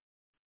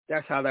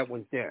 That's how that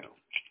went down.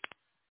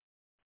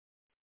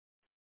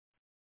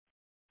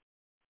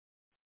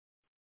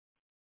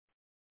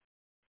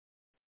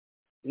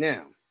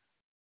 Now,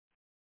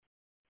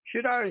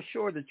 should I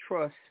ensure the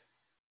trust?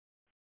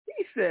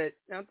 He said,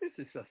 now this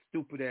is a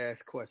stupid-ass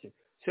question.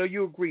 So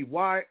you agree,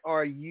 why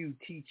are you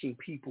teaching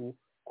people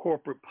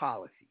corporate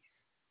policies?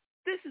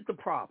 This is the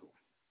problem.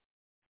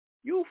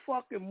 You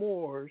fucking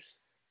Moors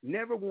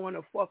never want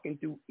to fucking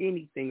do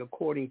anything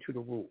according to the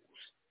rules.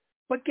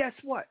 But guess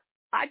what?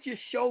 I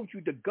just showed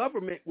you the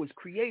government was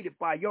created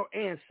by your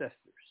ancestors,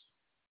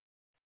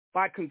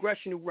 by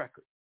congressional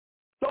record.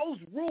 Those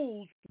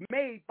rules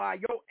made by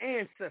your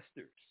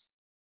ancestors.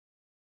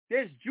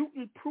 There's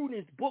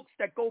jurisprudence books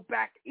that go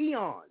back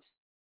eons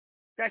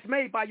that's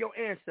made by your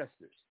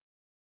ancestors.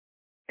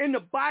 In the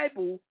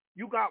Bible,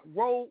 you got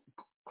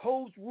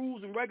codes,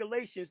 rules, and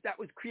regulations that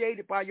was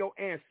created by your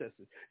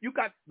ancestors. You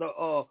got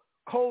the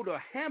Code of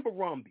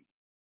Hammurabi,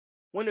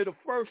 one of the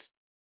first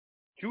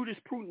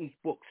jurisprudence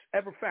books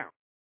ever found.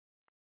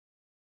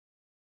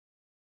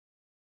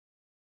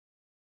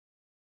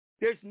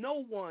 There's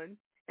no one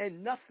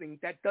and nothing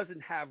that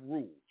doesn't have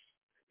rules.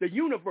 The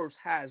universe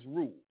has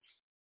rules.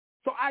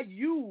 So I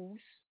use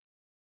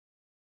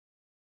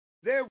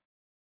their rules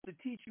to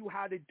teach you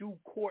how to do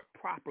court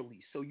properly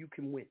so you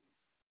can win.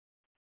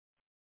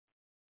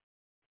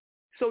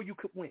 So you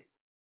could win.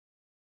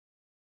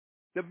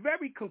 The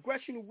very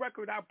congressional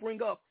record I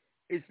bring up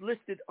is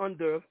listed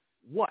under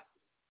what?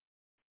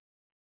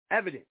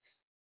 Evidence.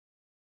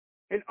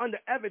 And under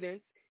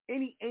evidence,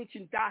 any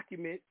ancient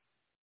document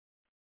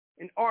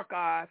and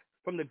archive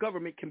from the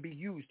government can be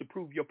used to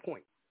prove your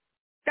point.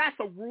 That's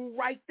a rule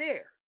right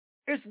there.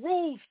 It's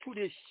rules to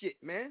this shit,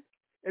 man.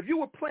 If you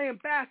were playing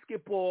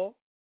basketball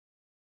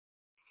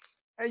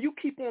and you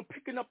keep on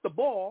picking up the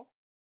ball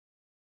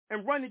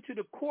and running to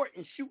the court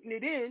and shooting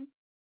it in,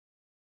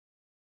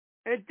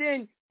 and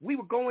then we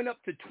were going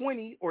up to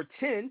 20 or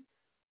 10,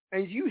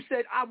 and you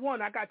said, I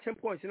won, I got 10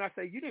 points, and I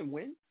say, you didn't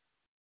win.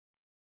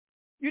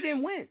 You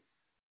didn't win.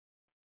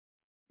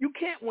 You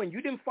can't win.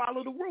 You didn't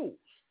follow the rules.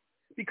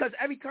 Because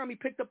every time he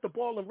picked up the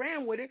ball and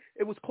ran with it,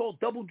 it was called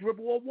double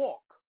dribble or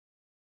walk.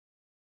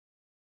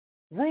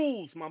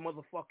 Rules, my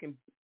motherfucking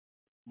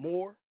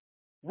Moor.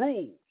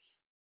 Rules.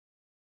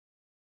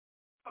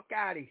 Fuck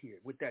out of here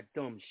with that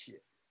dumb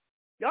shit.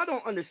 Y'all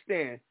don't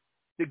understand.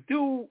 The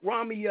dude,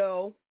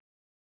 Ramiel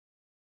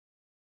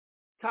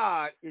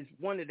Todd, is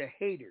one of the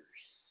haters.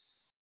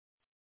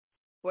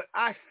 But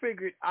I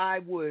figured I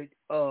would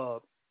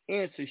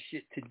answer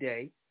shit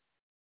today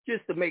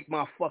just to make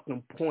my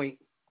fucking point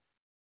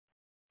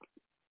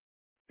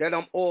that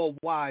I'm all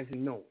wise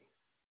and knowing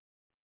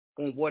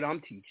on what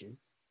I'm teaching,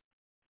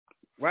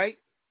 right?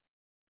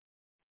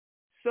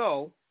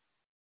 So,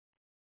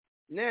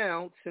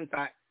 now, since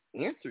I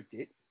answered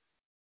it,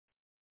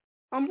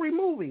 I'm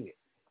removing it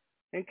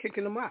and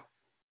kicking them out.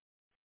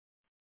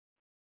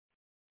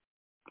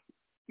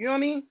 You know what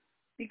I mean?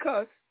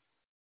 Because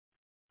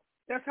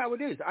that's how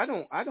it is. I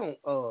don't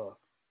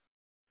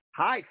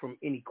hide from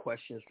any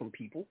questions from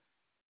people.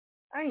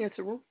 I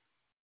answer them.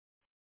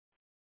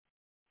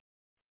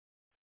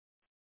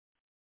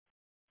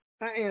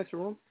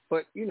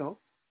 But, you know,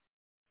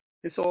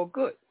 it's all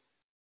good.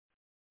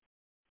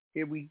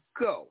 Here we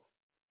go.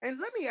 And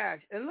let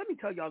me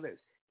tell y'all this.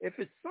 If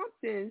it's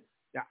something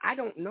that I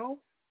don't know,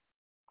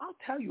 I'll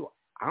tell you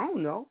I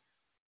don't know.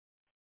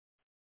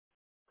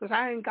 Because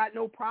I ain't got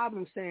no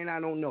problem saying I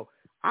don't know.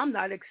 I'm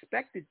not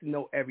expected to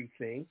know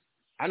everything.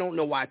 I don't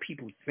know why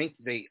people think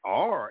they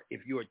are.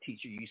 If you're a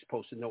teacher, you're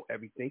supposed to know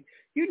everything.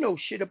 You know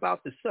shit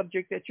about the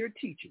subject that you're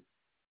teaching.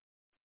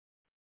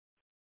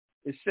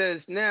 It says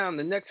now,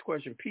 the next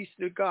question, peace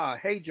to God.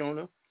 Hey,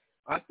 Jonah,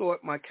 I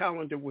thought my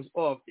calendar was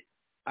off.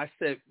 I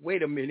said,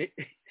 wait a minute.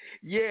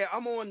 Yeah,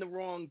 I'm on the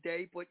wrong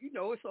day, but,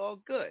 it's all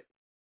good.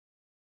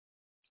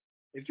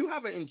 If you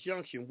have an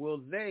injunction,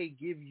 will they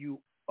give you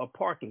a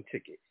parking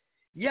ticket?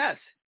 Yes.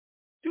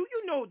 Do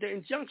you know the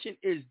injunction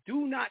is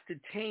do not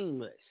detain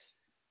list?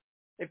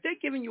 If they're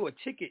giving you a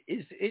ticket,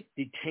 is it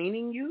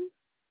detaining you?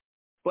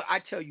 But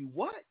I tell you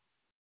what,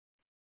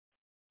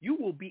 you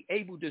will be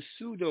able to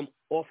sue them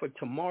off of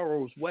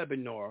tomorrow's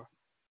webinar,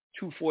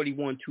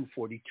 241,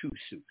 242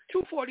 suit.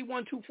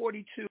 241,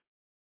 242,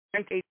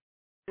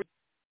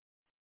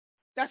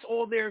 that's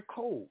all their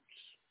codes.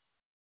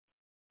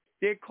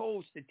 Their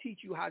codes to teach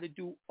you how to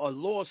do a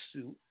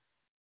lawsuit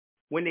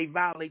when they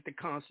violate the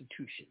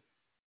Constitution.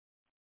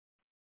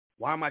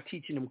 Why am I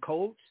teaching them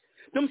codes?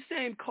 Them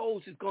same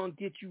codes is going to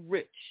get you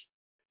rich.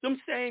 Them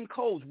same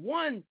codes.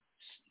 One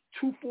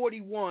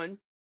 241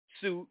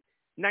 suit,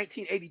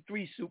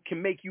 1983 suit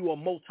can make you a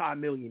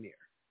multimillionaire.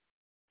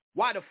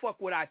 Why the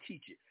fuck would I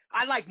teach it?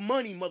 I like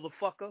money,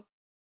 motherfucker.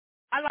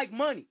 I like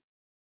money.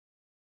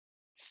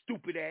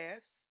 Stupid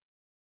ass.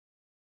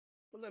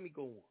 But let me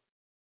go on.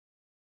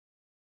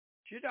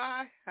 Should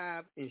I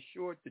have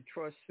insured the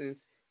trust since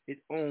it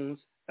owns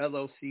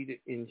LLC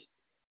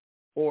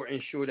or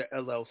insure the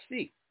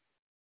LLC?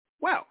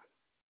 Well,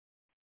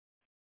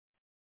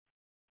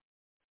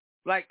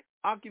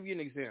 I'll give you an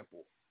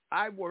example.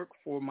 I work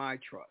for my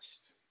trust,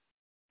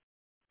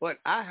 but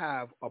I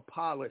have a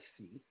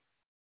policy,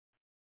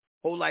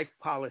 whole life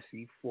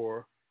policy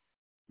for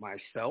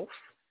myself.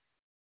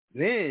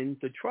 Then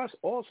the trust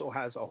also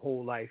has a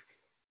whole life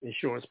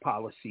insurance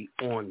policy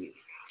on me.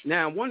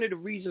 Now, one of the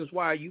reasons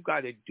why you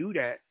got to do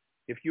that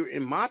if you're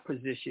in my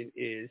position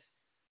is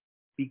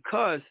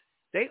because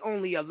they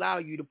only allow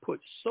you to put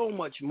so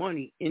much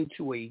money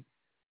into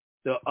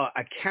the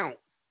account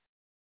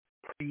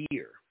per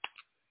year.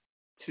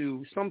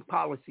 To some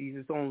policies,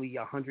 it's only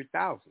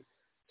 100,000.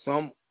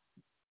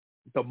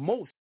 The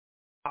most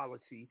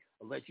policy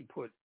will let you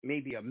put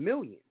maybe $1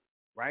 million,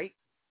 right?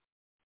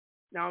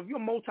 Now, if you're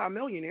a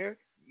multimillionaire,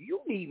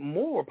 you need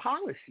more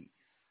policies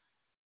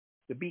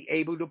to be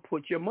able to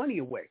put your money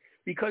away.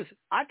 Because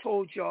I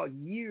told y'all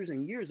years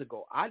and years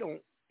ago, I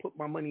don't put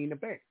my money in the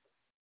bank.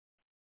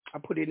 I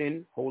put it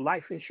in whole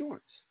life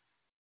insurance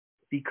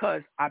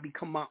because I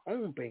become my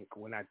own bank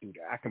when I do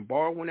that. I can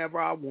borrow whenever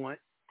I want,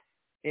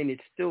 and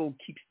it still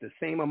keeps the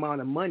same amount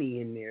of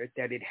money in there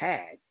that it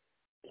had,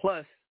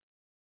 plus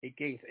it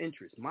gains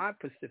interest. My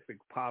Pacific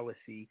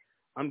policy,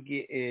 I'm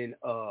getting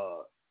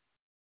 11%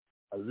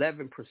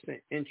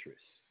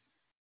 interest,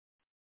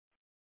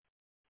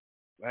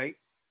 right?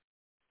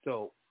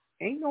 So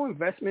ain't no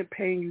investment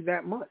paying you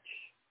that much,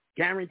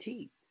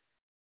 guaranteed.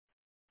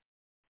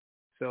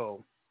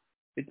 So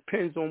it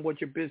depends on what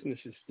your business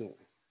is doing.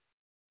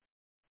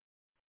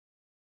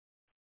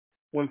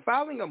 When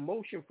filing a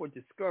motion for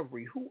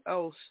discovery, who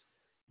else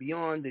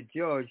beyond the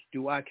judge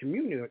do I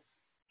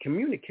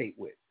communicate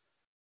with?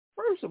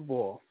 First of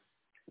all,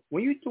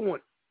 when you're doing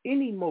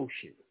any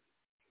motion,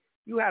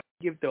 you have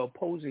to give the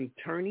opposing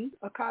attorney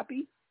a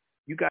copy,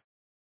 you got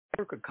to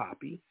clerk a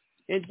copy,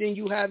 and then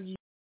you have your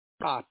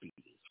copy,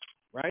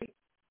 right?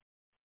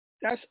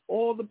 That's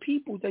all the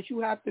people that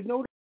you have to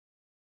know.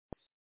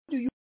 Do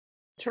you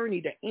attorney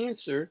to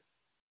answer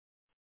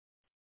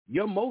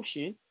your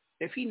motion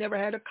if he never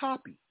had a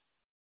copy?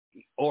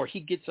 Or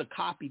he gets a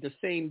copy the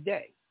same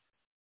day?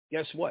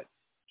 Guess what?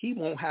 He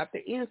won't have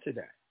to answer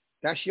that.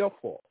 That's your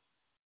fault.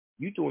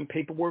 You're doing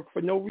paperwork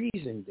for no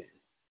reason then.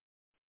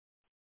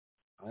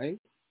 All right?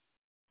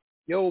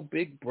 Yo,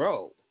 big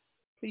bro,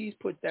 please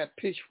put that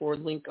Pitchfork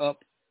link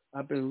up.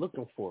 I've been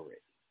looking for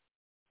it.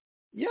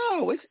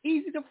 Yo, it's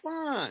easy to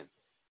find.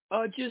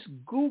 Just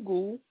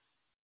Google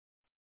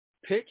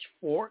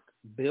Pitchfork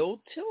Bill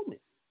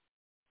Tillman.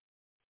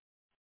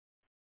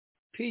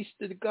 Peace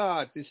to the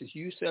God. This is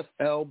Yusef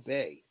L.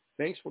 Bay.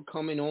 Thanks for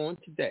coming on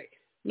today.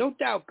 No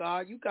doubt,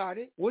 God, you got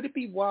it. Would it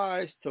be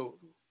wise to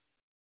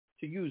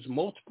use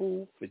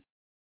multiple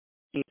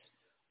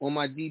on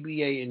my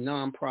DBA and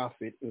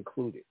nonprofit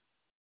included?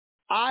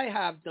 I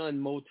have done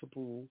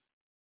multiple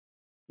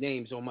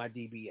names on my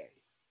DBA.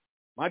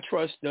 My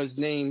trust does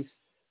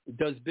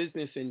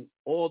business in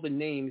all the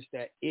names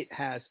that it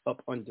has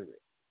up under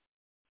it.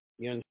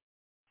 You understand?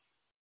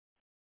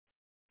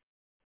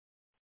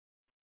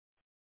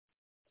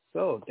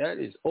 So that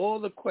is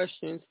all the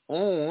questions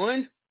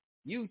on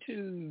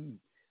YouTube.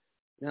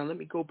 Now let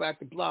me go back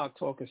to Blog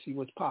Talk and see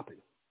what's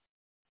popping.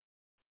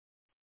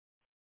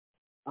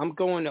 I'm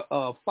going to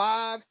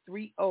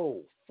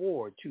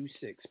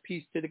 530426.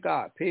 Peace to the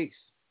God. Peace.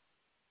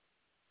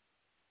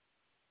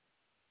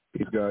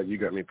 Peace, God. You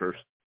got me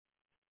first.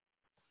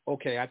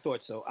 Okay, I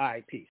thought so. All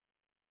right, peace.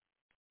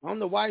 I don't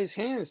know why his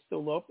hand's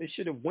still up. It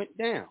should have went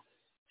down.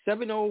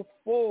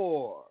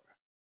 704.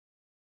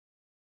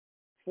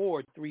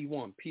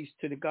 431. Peace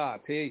to the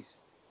God. Peace.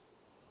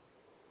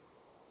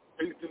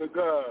 Peace to the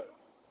God.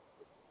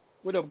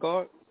 What up,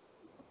 God?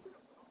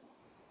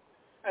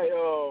 Hey,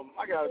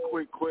 I got a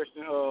quick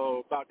question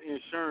about the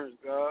insurance,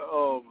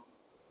 God.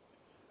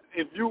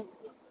 If you,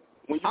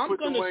 when you put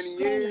the money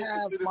in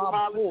into this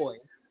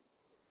policy,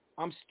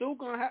 I'm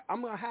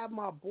gonna have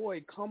my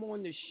boy come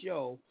on the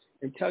show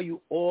and tell you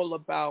all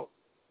about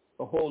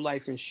the whole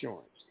life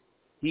insurance.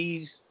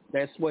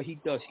 That's what he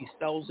does. He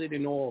sells it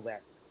and all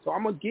that. So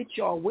I'm gonna get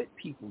y'all with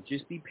people.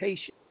 Just be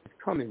patient. It's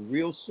coming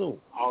real soon.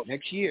 Awesome.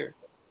 Next year.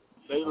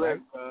 Say less,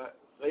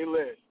 say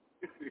less.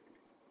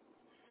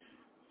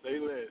 Say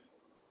less.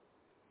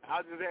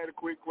 I just had a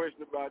quick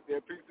question about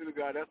that. Peace to the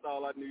God. That's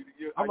all I need to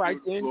give. All right,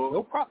 then.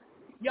 No problem.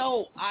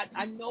 Yo,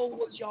 I know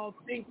what y'all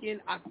thinking.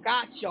 I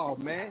got y'all,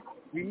 man.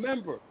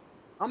 Remember,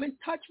 I'm in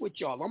touch with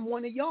y'all. I'm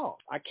one of y'all.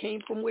 I came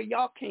from where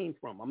y'all came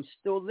from. I'm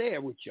still there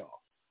with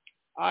y'all.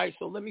 All right,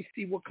 so let me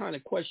see what kind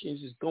of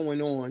questions is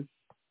going on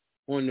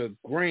the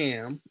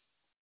gram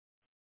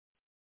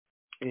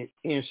and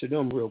answer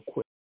them real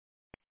quick.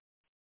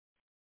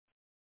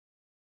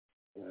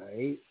 All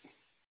right.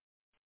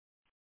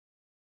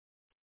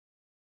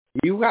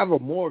 You have a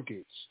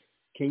mortgage.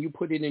 Can you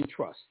put it in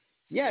trust?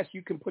 Yes,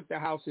 you can put the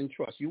house in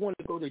trust. You want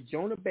to go to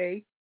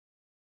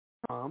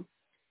jonahbay.com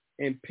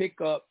and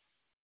pick up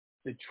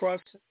the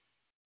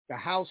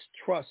house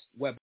trust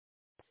webinar.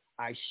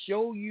 I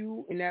show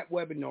you in that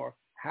webinar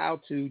how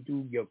to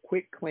do your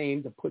quick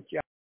claim to put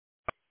your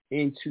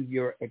into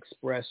your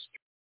express.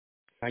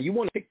 Now you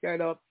want to pick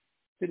that up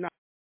tonight.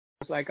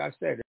 Like I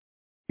said,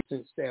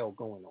 there's a sale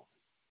going on.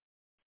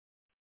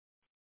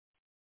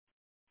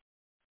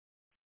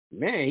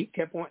 Man, he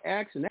kept on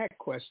asking that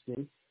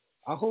question.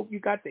 I hope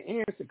you got the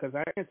answer because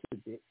I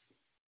answered it.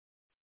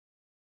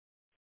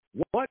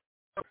 What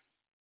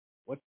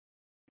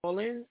call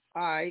in?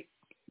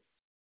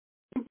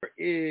 Number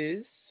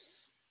is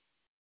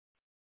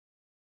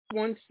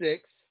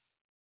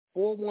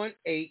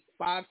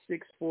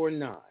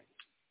 416-418-5649.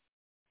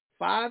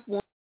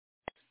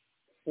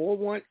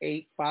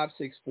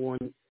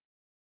 418-5649.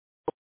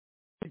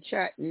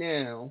 Chat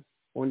now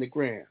on the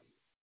gram.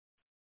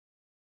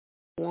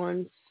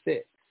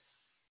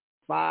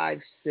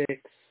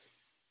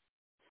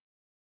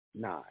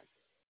 16569.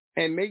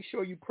 And make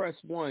sure you press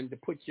 1 to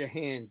put your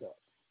hand up.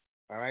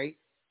 All right?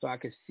 So I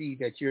can see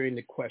that you're in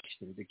the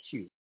question, the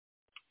queue.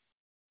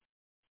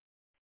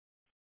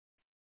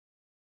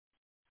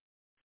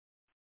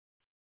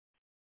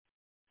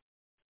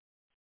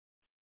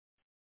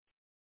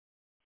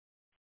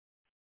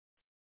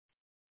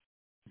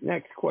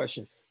 Next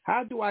question.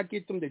 How do I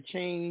get them to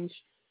change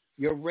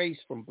your race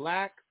from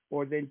black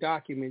or their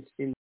documents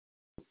in?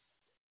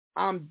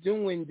 I'm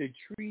doing the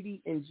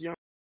treaty injunction.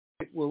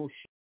 It will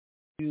show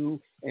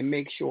you and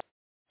make sure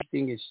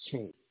everything is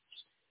changed.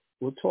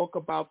 We'll talk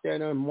about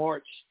that on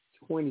March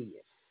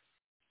 20th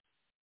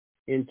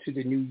into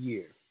the new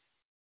year.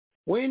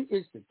 When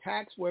is the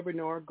tax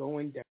webinar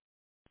going down?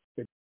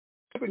 The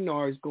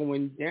webinar is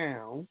going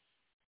down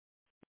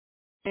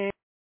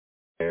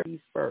January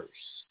 1st.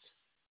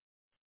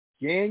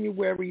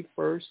 January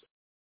 1st,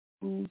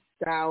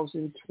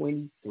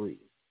 2023.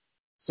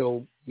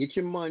 So get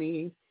your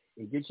money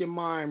and get your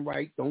mind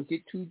right. Don't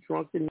get too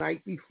drunk the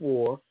night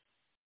before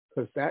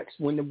because that's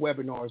when the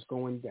webinar is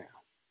going down.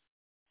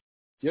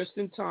 Just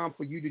in time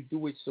for you to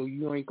do it so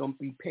you ain't going to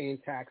be paying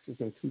taxes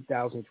in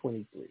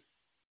 2023.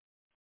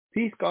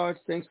 Peace, guards.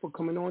 Thanks for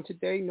coming on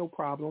today. No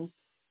problem.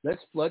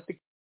 Let's flood the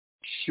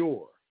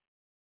shore.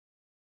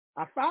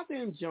 I filed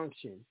the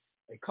injunction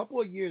a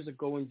couple of years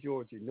ago in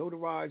Georgia,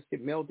 notarized,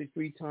 it mailed it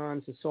 3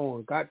 times and so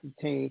on, got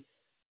detained.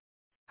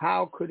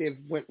 How could it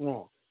have went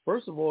wrong?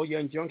 First of all,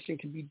 your injunction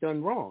can be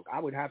done wrong. I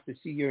would have to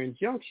see your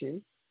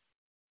injunction,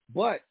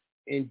 but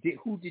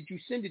who did you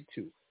send it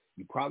to?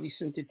 You probably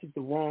sent it to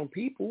the wrong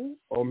people,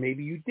 or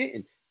maybe you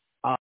didn't.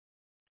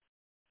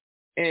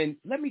 And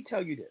let me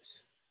tell you this.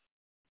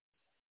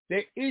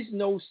 There is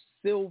no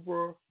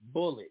silver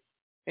bullet,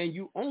 and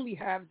you only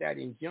have that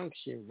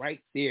injunction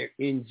right there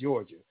in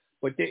Georgia.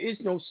 But there is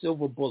no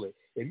silver bullet.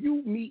 If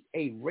you meet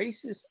a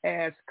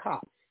racist-ass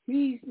cop,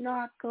 he's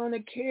not going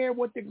to care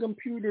what the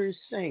computer is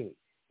saying.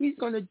 He's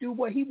going to do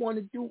what he want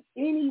to do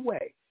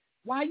anyway.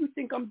 Why you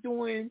think I'm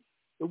doing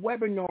the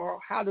webinar,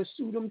 how to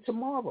sue them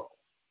tomorrow?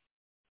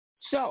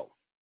 So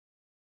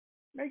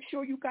make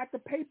sure you got the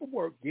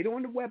paperwork. Get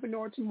on the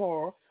webinar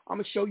tomorrow. I'm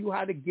going to show you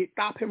how to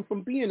stop him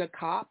from being a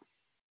cop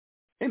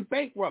and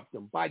bankrupt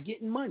him by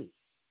getting money.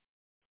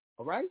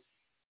 All right?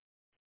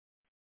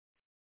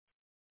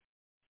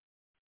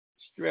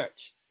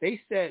 Stretch. They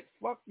said,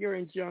 fuck your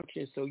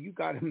injunction, so you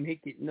got to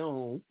make it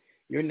known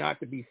you're not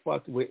to be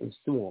fucked with and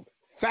sue them.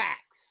 Facts.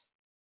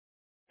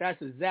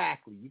 That's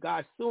exactly. You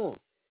got to sue them.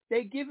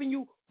 They giving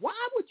you, why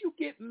would you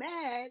get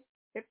mad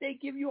if they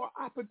give you an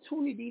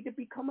opportunity to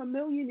become a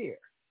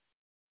millionaire?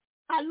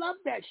 I love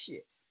that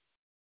shit.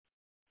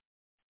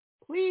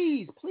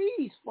 Please,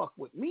 please fuck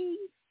with me.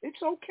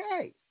 It's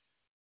okay.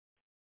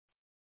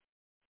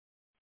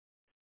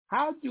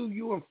 How do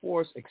you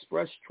enforce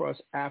express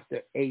trust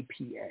after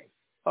APA?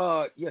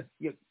 Your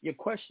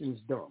question's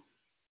dumb.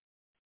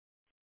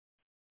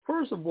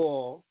 First of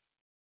all,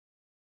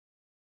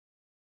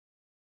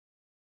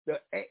 the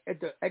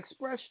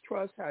express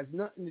trust has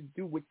nothing to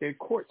do with their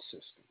court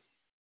system.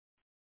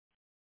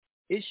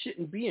 It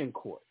shouldn't be in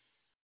court.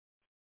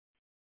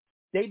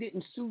 They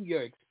didn't sue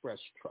your express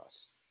trust.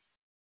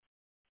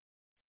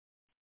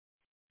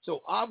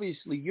 So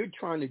obviously you're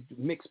trying to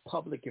mix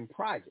public and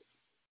private.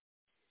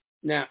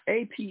 Now,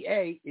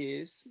 APA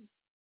is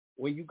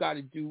when you got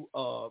to do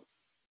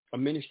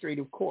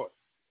administrative court,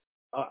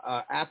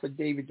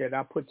 affidavit that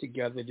I put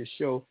together to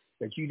show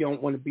that you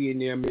don't want to be in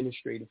their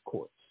administrative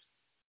courts.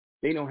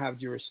 They don't have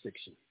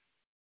jurisdiction.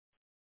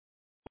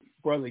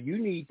 Brother, you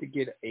need to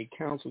get a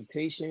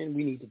consultation.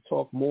 We need to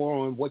talk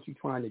more on what you're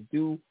trying to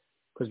do,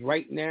 because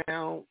right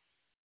now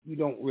you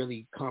don't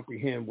really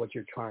comprehend what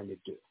you're trying to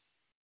do.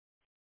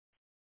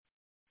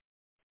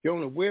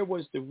 Jonah, where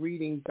was the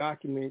reading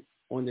document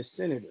on the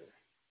senator?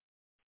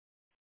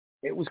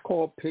 It was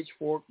called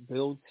Pitchfork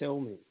Bill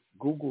Tillman.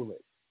 Google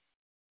it.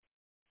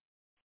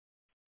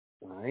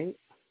 All right?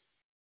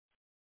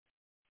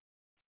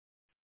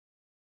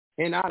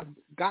 And I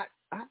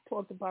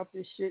talked about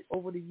this shit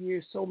over the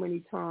years so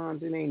many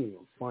times, it ain't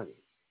even funny.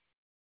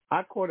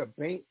 I caught a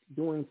bank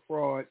doing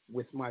fraud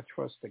with my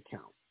trust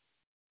account.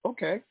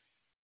 Okay.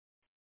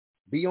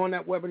 Be on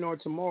that webinar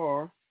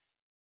tomorrow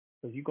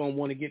because you're going to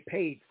want to get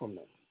paid from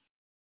them.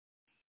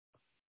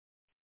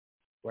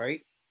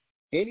 Right?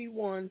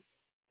 Anyone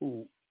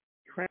who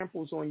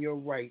tramples on your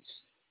rights,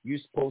 you're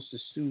supposed to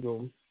sue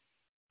them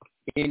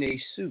in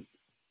a suit.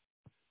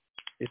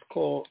 It's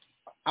called,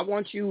 I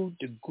want you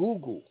to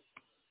Google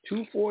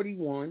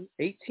 241,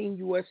 18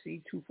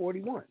 U.S.C.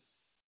 241.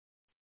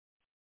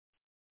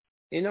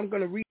 And I'm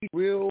going to read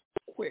real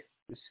quick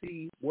to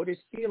see what it's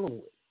dealing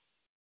with.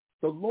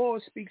 The law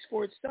speaks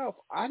for itself.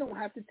 I don't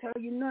have to tell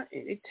you nothing.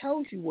 It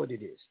tells you what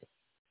it is.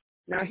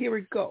 Now, here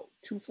we go.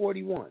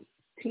 241,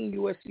 18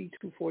 U.S.C.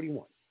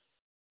 241.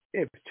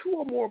 If two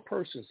or more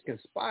persons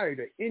conspire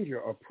to injure,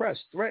 oppress,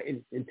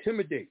 threaten,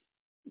 intimidate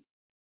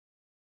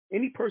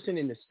any person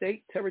in the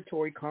state,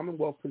 territory,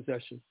 commonwealth,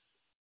 possession,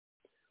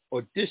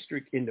 or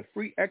district in the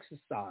free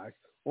exercise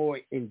or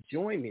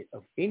enjoyment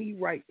of any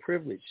right,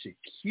 privilege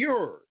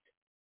secured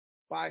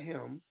by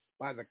him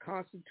by the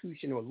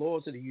Constitution or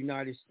laws of the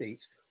United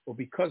States, or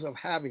because of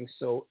having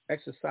so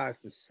exercised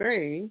the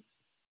same,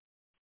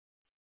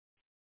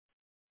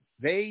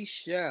 they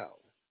shall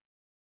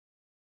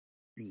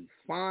be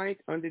fined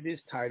under this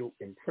title,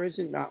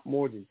 imprisoned not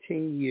more than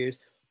 10 years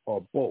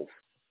or both.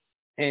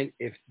 And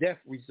if death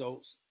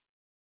results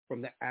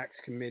from the acts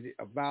committed,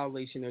 a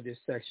violation of this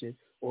section,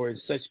 or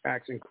in such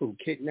acts include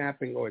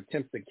kidnapping or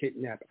attempt to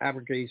kidnap,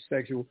 abrogate,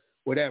 sexual,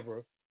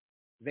 whatever,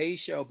 they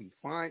shall be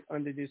fined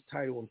under this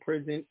title,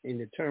 imprisoned in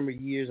the term of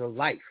years or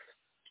life,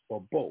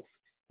 or both,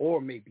 or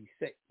may be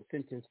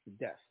sentenced to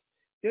death.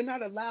 They're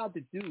not allowed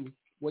to do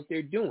what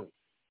they're doing,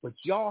 but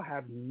y'all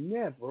have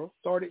never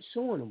started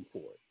suing them for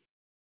it.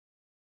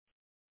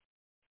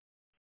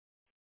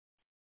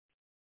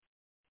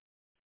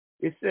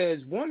 It says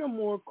one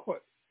more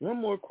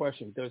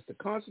question. Does the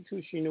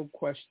constitutional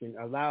question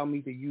allow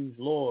me to use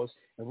laws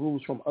and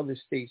rules from other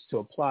states to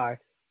apply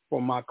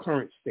for my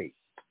current state?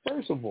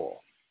 First of all,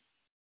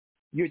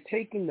 you're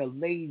taking the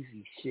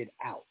lazy shit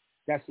out.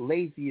 That's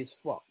lazy as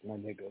fuck, my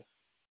nigga.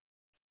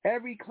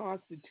 Every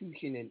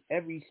constitution in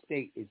every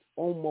state is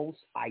almost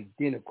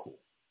identical.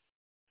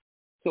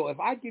 So if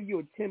I give you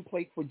a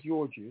template for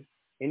Georgia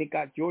and it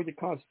got Georgia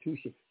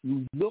Constitution,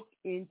 you look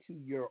into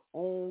your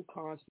own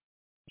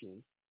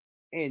constitution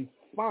and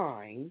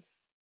find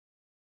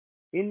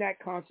in that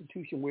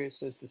Constitution where it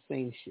says the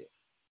same shit.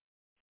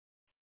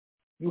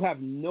 You have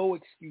no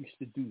excuse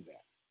to do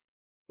that.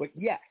 But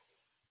yes,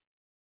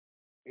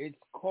 it's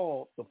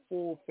called the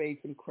full faith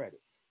and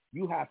credit.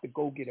 You have to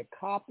go get a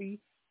copy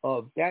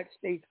of that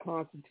state's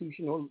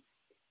constitutional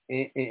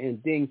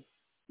and then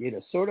get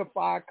a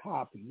certified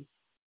copy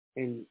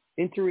and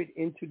enter it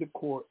into the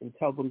court and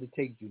tell them to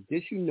take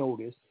judicial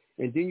notice.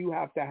 And then you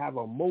have to have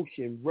a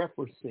motion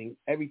referencing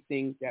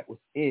everything that was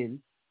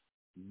in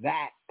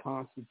that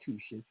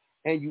Constitution.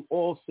 And you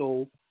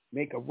also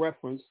make a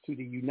reference to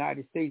the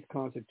United States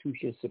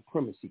Constitution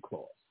Supremacy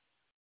Clause.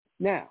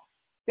 Now,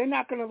 they're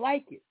not going to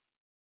like it.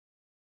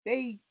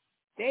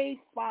 They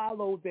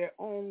follow their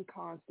own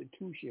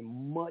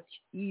Constitution much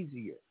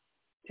easier.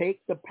 Take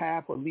the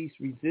path of least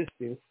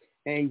resistance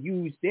and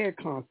use their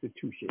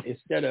Constitution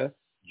instead of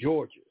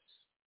Georgia's.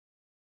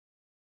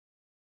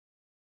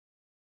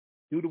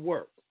 Do the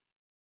work.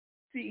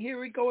 See, here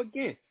we go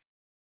again.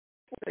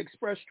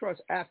 Express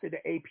trust after the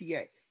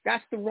APA.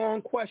 That's the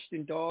wrong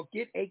question, dog.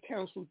 Get a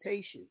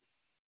consultation.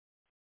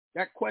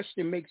 That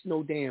question makes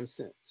no damn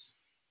sense.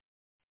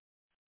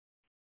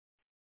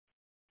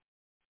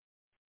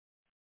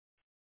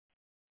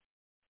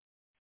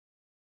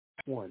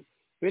 One,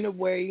 been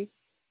away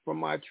from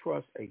my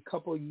trust a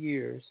couple of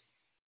years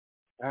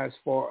as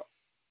far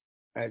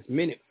as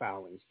minute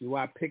filings. Do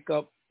I pick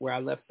up where I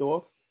left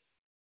off?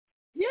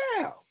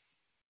 Yeah.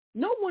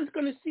 No one's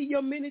going to see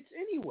your minutes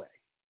anyway,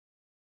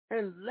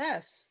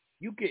 unless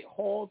you get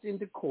hauled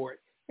into court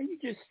and you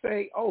just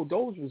say, oh,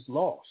 those was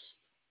lost.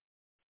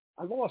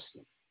 I lost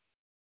them.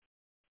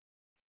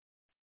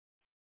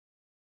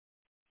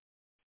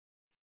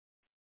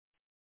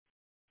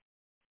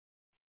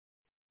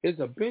 Is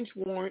a bench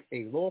warrant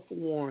a lawful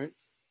warrant,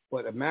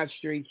 but a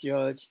magistrate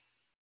judge,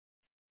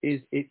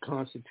 is it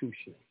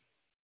constitutional?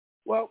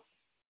 Well,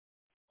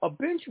 a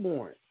bench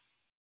warrant,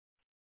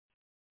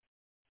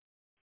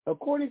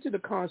 according to the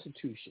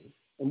Constitution,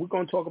 and we're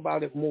going to talk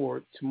about it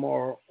more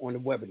tomorrow on the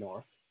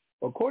webinar,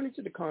 according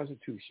to the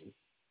Constitution,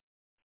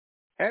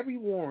 every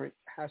warrant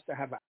has to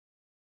have an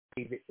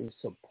affidavit in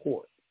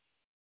support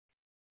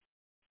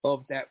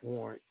of that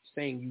warrant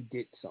saying you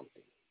did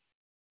something,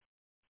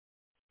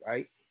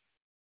 right?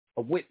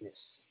 A witness.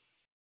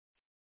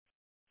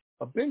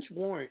 A bench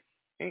warrant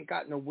ain't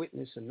got no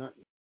witness or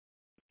nothing.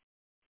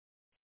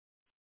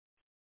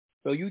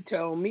 So you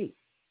tell me.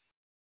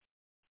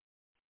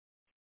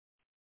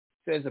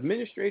 It says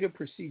Administrative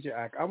Procedure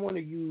Act. I want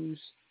to use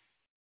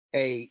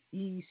a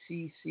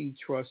ECC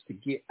trust to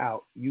get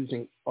out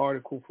using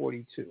Article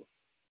 42.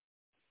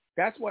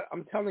 That's what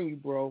I'm telling you,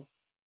 bro.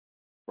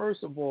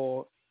 First of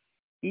all,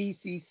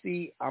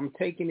 ECC, I'm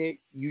taking it.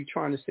 You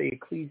trying to say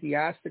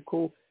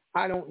ecclesiastical?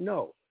 I don't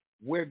know.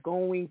 We're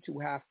going to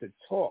have to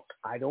talk.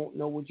 I don't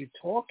know what you're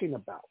talking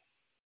about.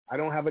 I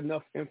don't have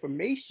enough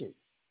information.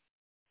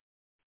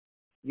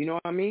 You know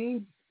what I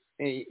mean?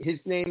 And his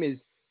name is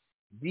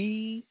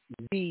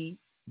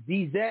DZ1211.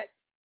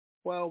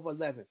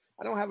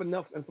 I don't have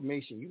enough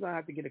information. You're going to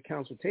have to get a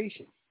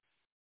consultation.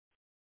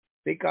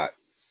 They got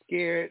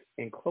scared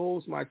and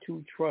closed my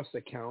 2 trust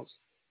accounts.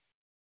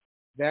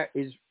 That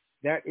is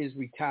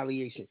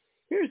retaliation.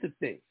 Here's the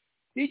thing.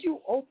 Did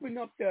you open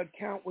up the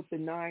account with the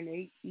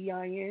 98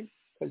 EIN?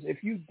 Because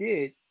if you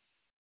did,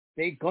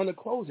 they're going to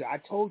close it. I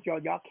told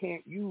y'all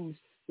can't use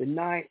the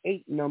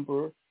 98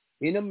 number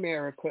in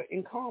America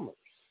in commerce.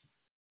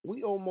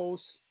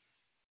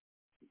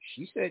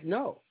 She said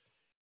no.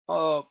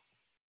 I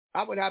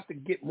would have to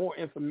get more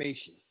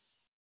information.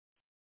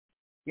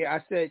 Yeah,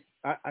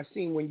 I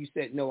seen when you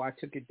said no, I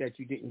took it that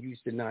you didn't use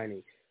the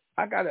 98.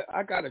 I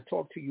gotta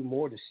talk to you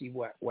more to see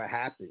what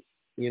happened.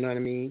 You know what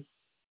I mean?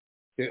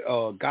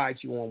 To guide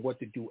you on what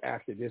to do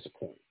after this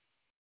point.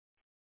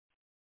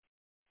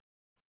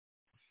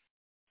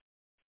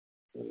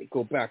 Let me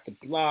go back to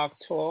Blog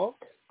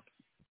Talk.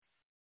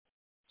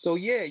 So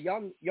yeah,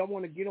 y'all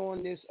want to get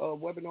on this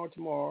webinar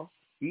tomorrow.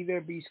 Be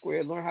there, be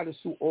square. Learn how to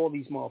sue all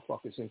these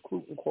motherfuckers,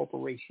 including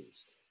corporations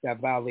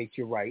that violate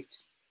your rights.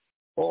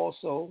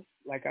 Also,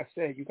 like I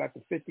said, you got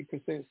the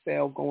 50%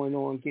 sale going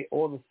on. Get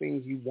all the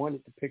things you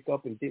wanted to pick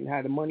up and didn't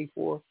have the money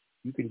for.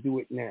 You can do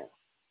it now.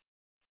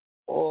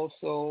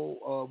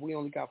 Also, we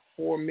only got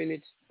 4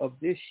 minutes of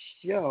this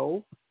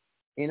show,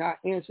 and I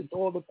answered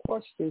all the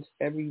questions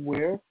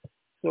everywhere,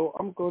 so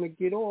I'm going to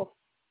get off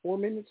 4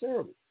 minutes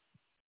early.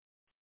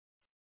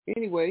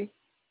 Anyway,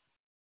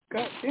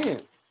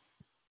 goddamn.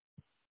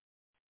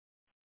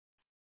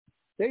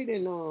 They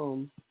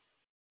didn't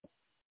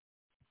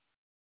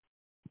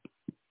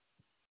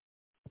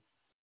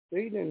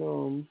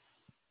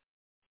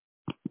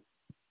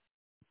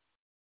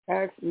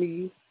ask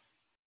me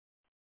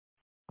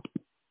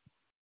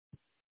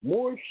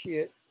more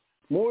shit,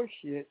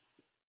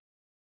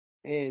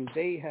 and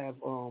they have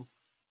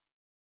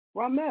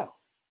Ramel,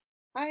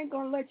 I ain't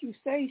gonna let you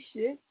say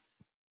shit.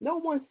 No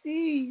one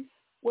sees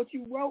what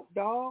you wrote,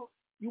 dog.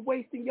 You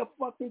wasting your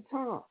fucking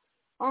time.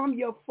 I'm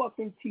your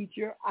fucking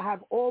teacher. I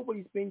have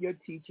always been your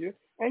teacher,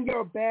 and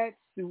you're a bad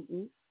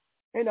student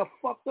and a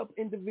fucked up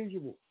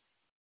individual.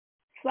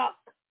 Suck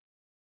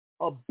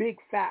a big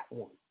fat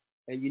one.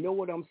 And you know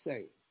what I'm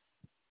saying.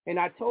 And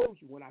I told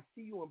you, when I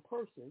see you in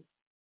person,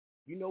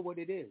 you know what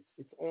it is.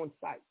 It's on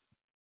site.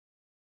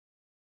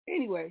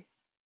 Anyway,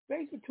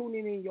 thanks for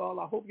tuning in, y'all.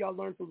 I hope y'all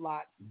learned a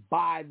lot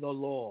by the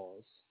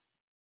laws.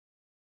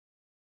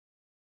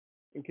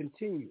 And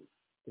continue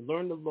to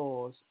learn the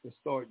laws and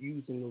start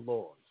using the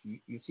laws.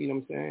 You see what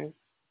I'm saying?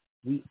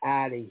 We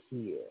out of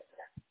here.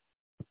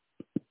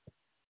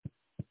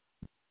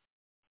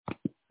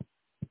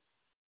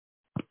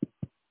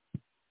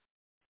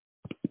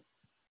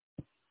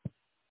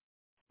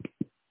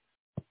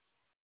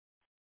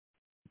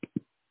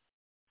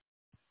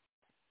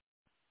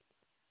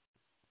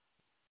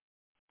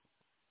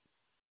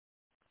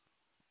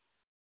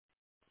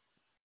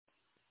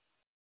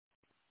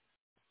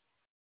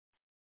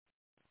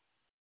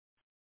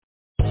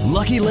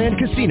 Lucky Land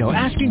Casino,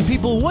 asking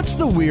people, what's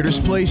the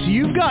weirdest place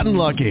you've gotten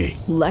lucky?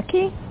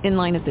 Lucky? In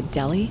line at the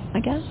deli, I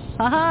guess?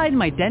 Aha, in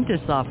my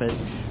dentist's office.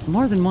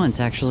 More than once,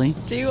 actually.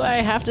 Do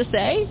I have to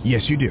say?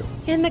 Yes, you do.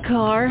 In the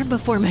car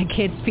before my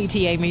kids'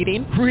 PTA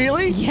meeting.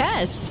 Really?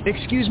 Yes.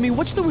 Excuse me,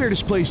 what's the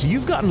weirdest place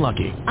you've gotten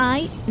lucky?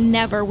 I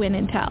never win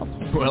and tell.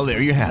 Well,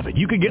 there you have it.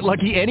 You can get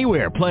lucky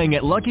anywhere, playing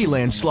at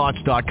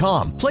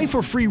LuckyLandSlots.com. Play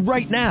for free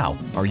right now.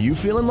 Are you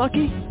feeling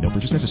lucky? No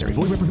purchase necessary.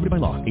 Void where prohibited by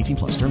law.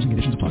 18+. Terms and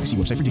conditions apply. See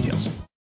website for details.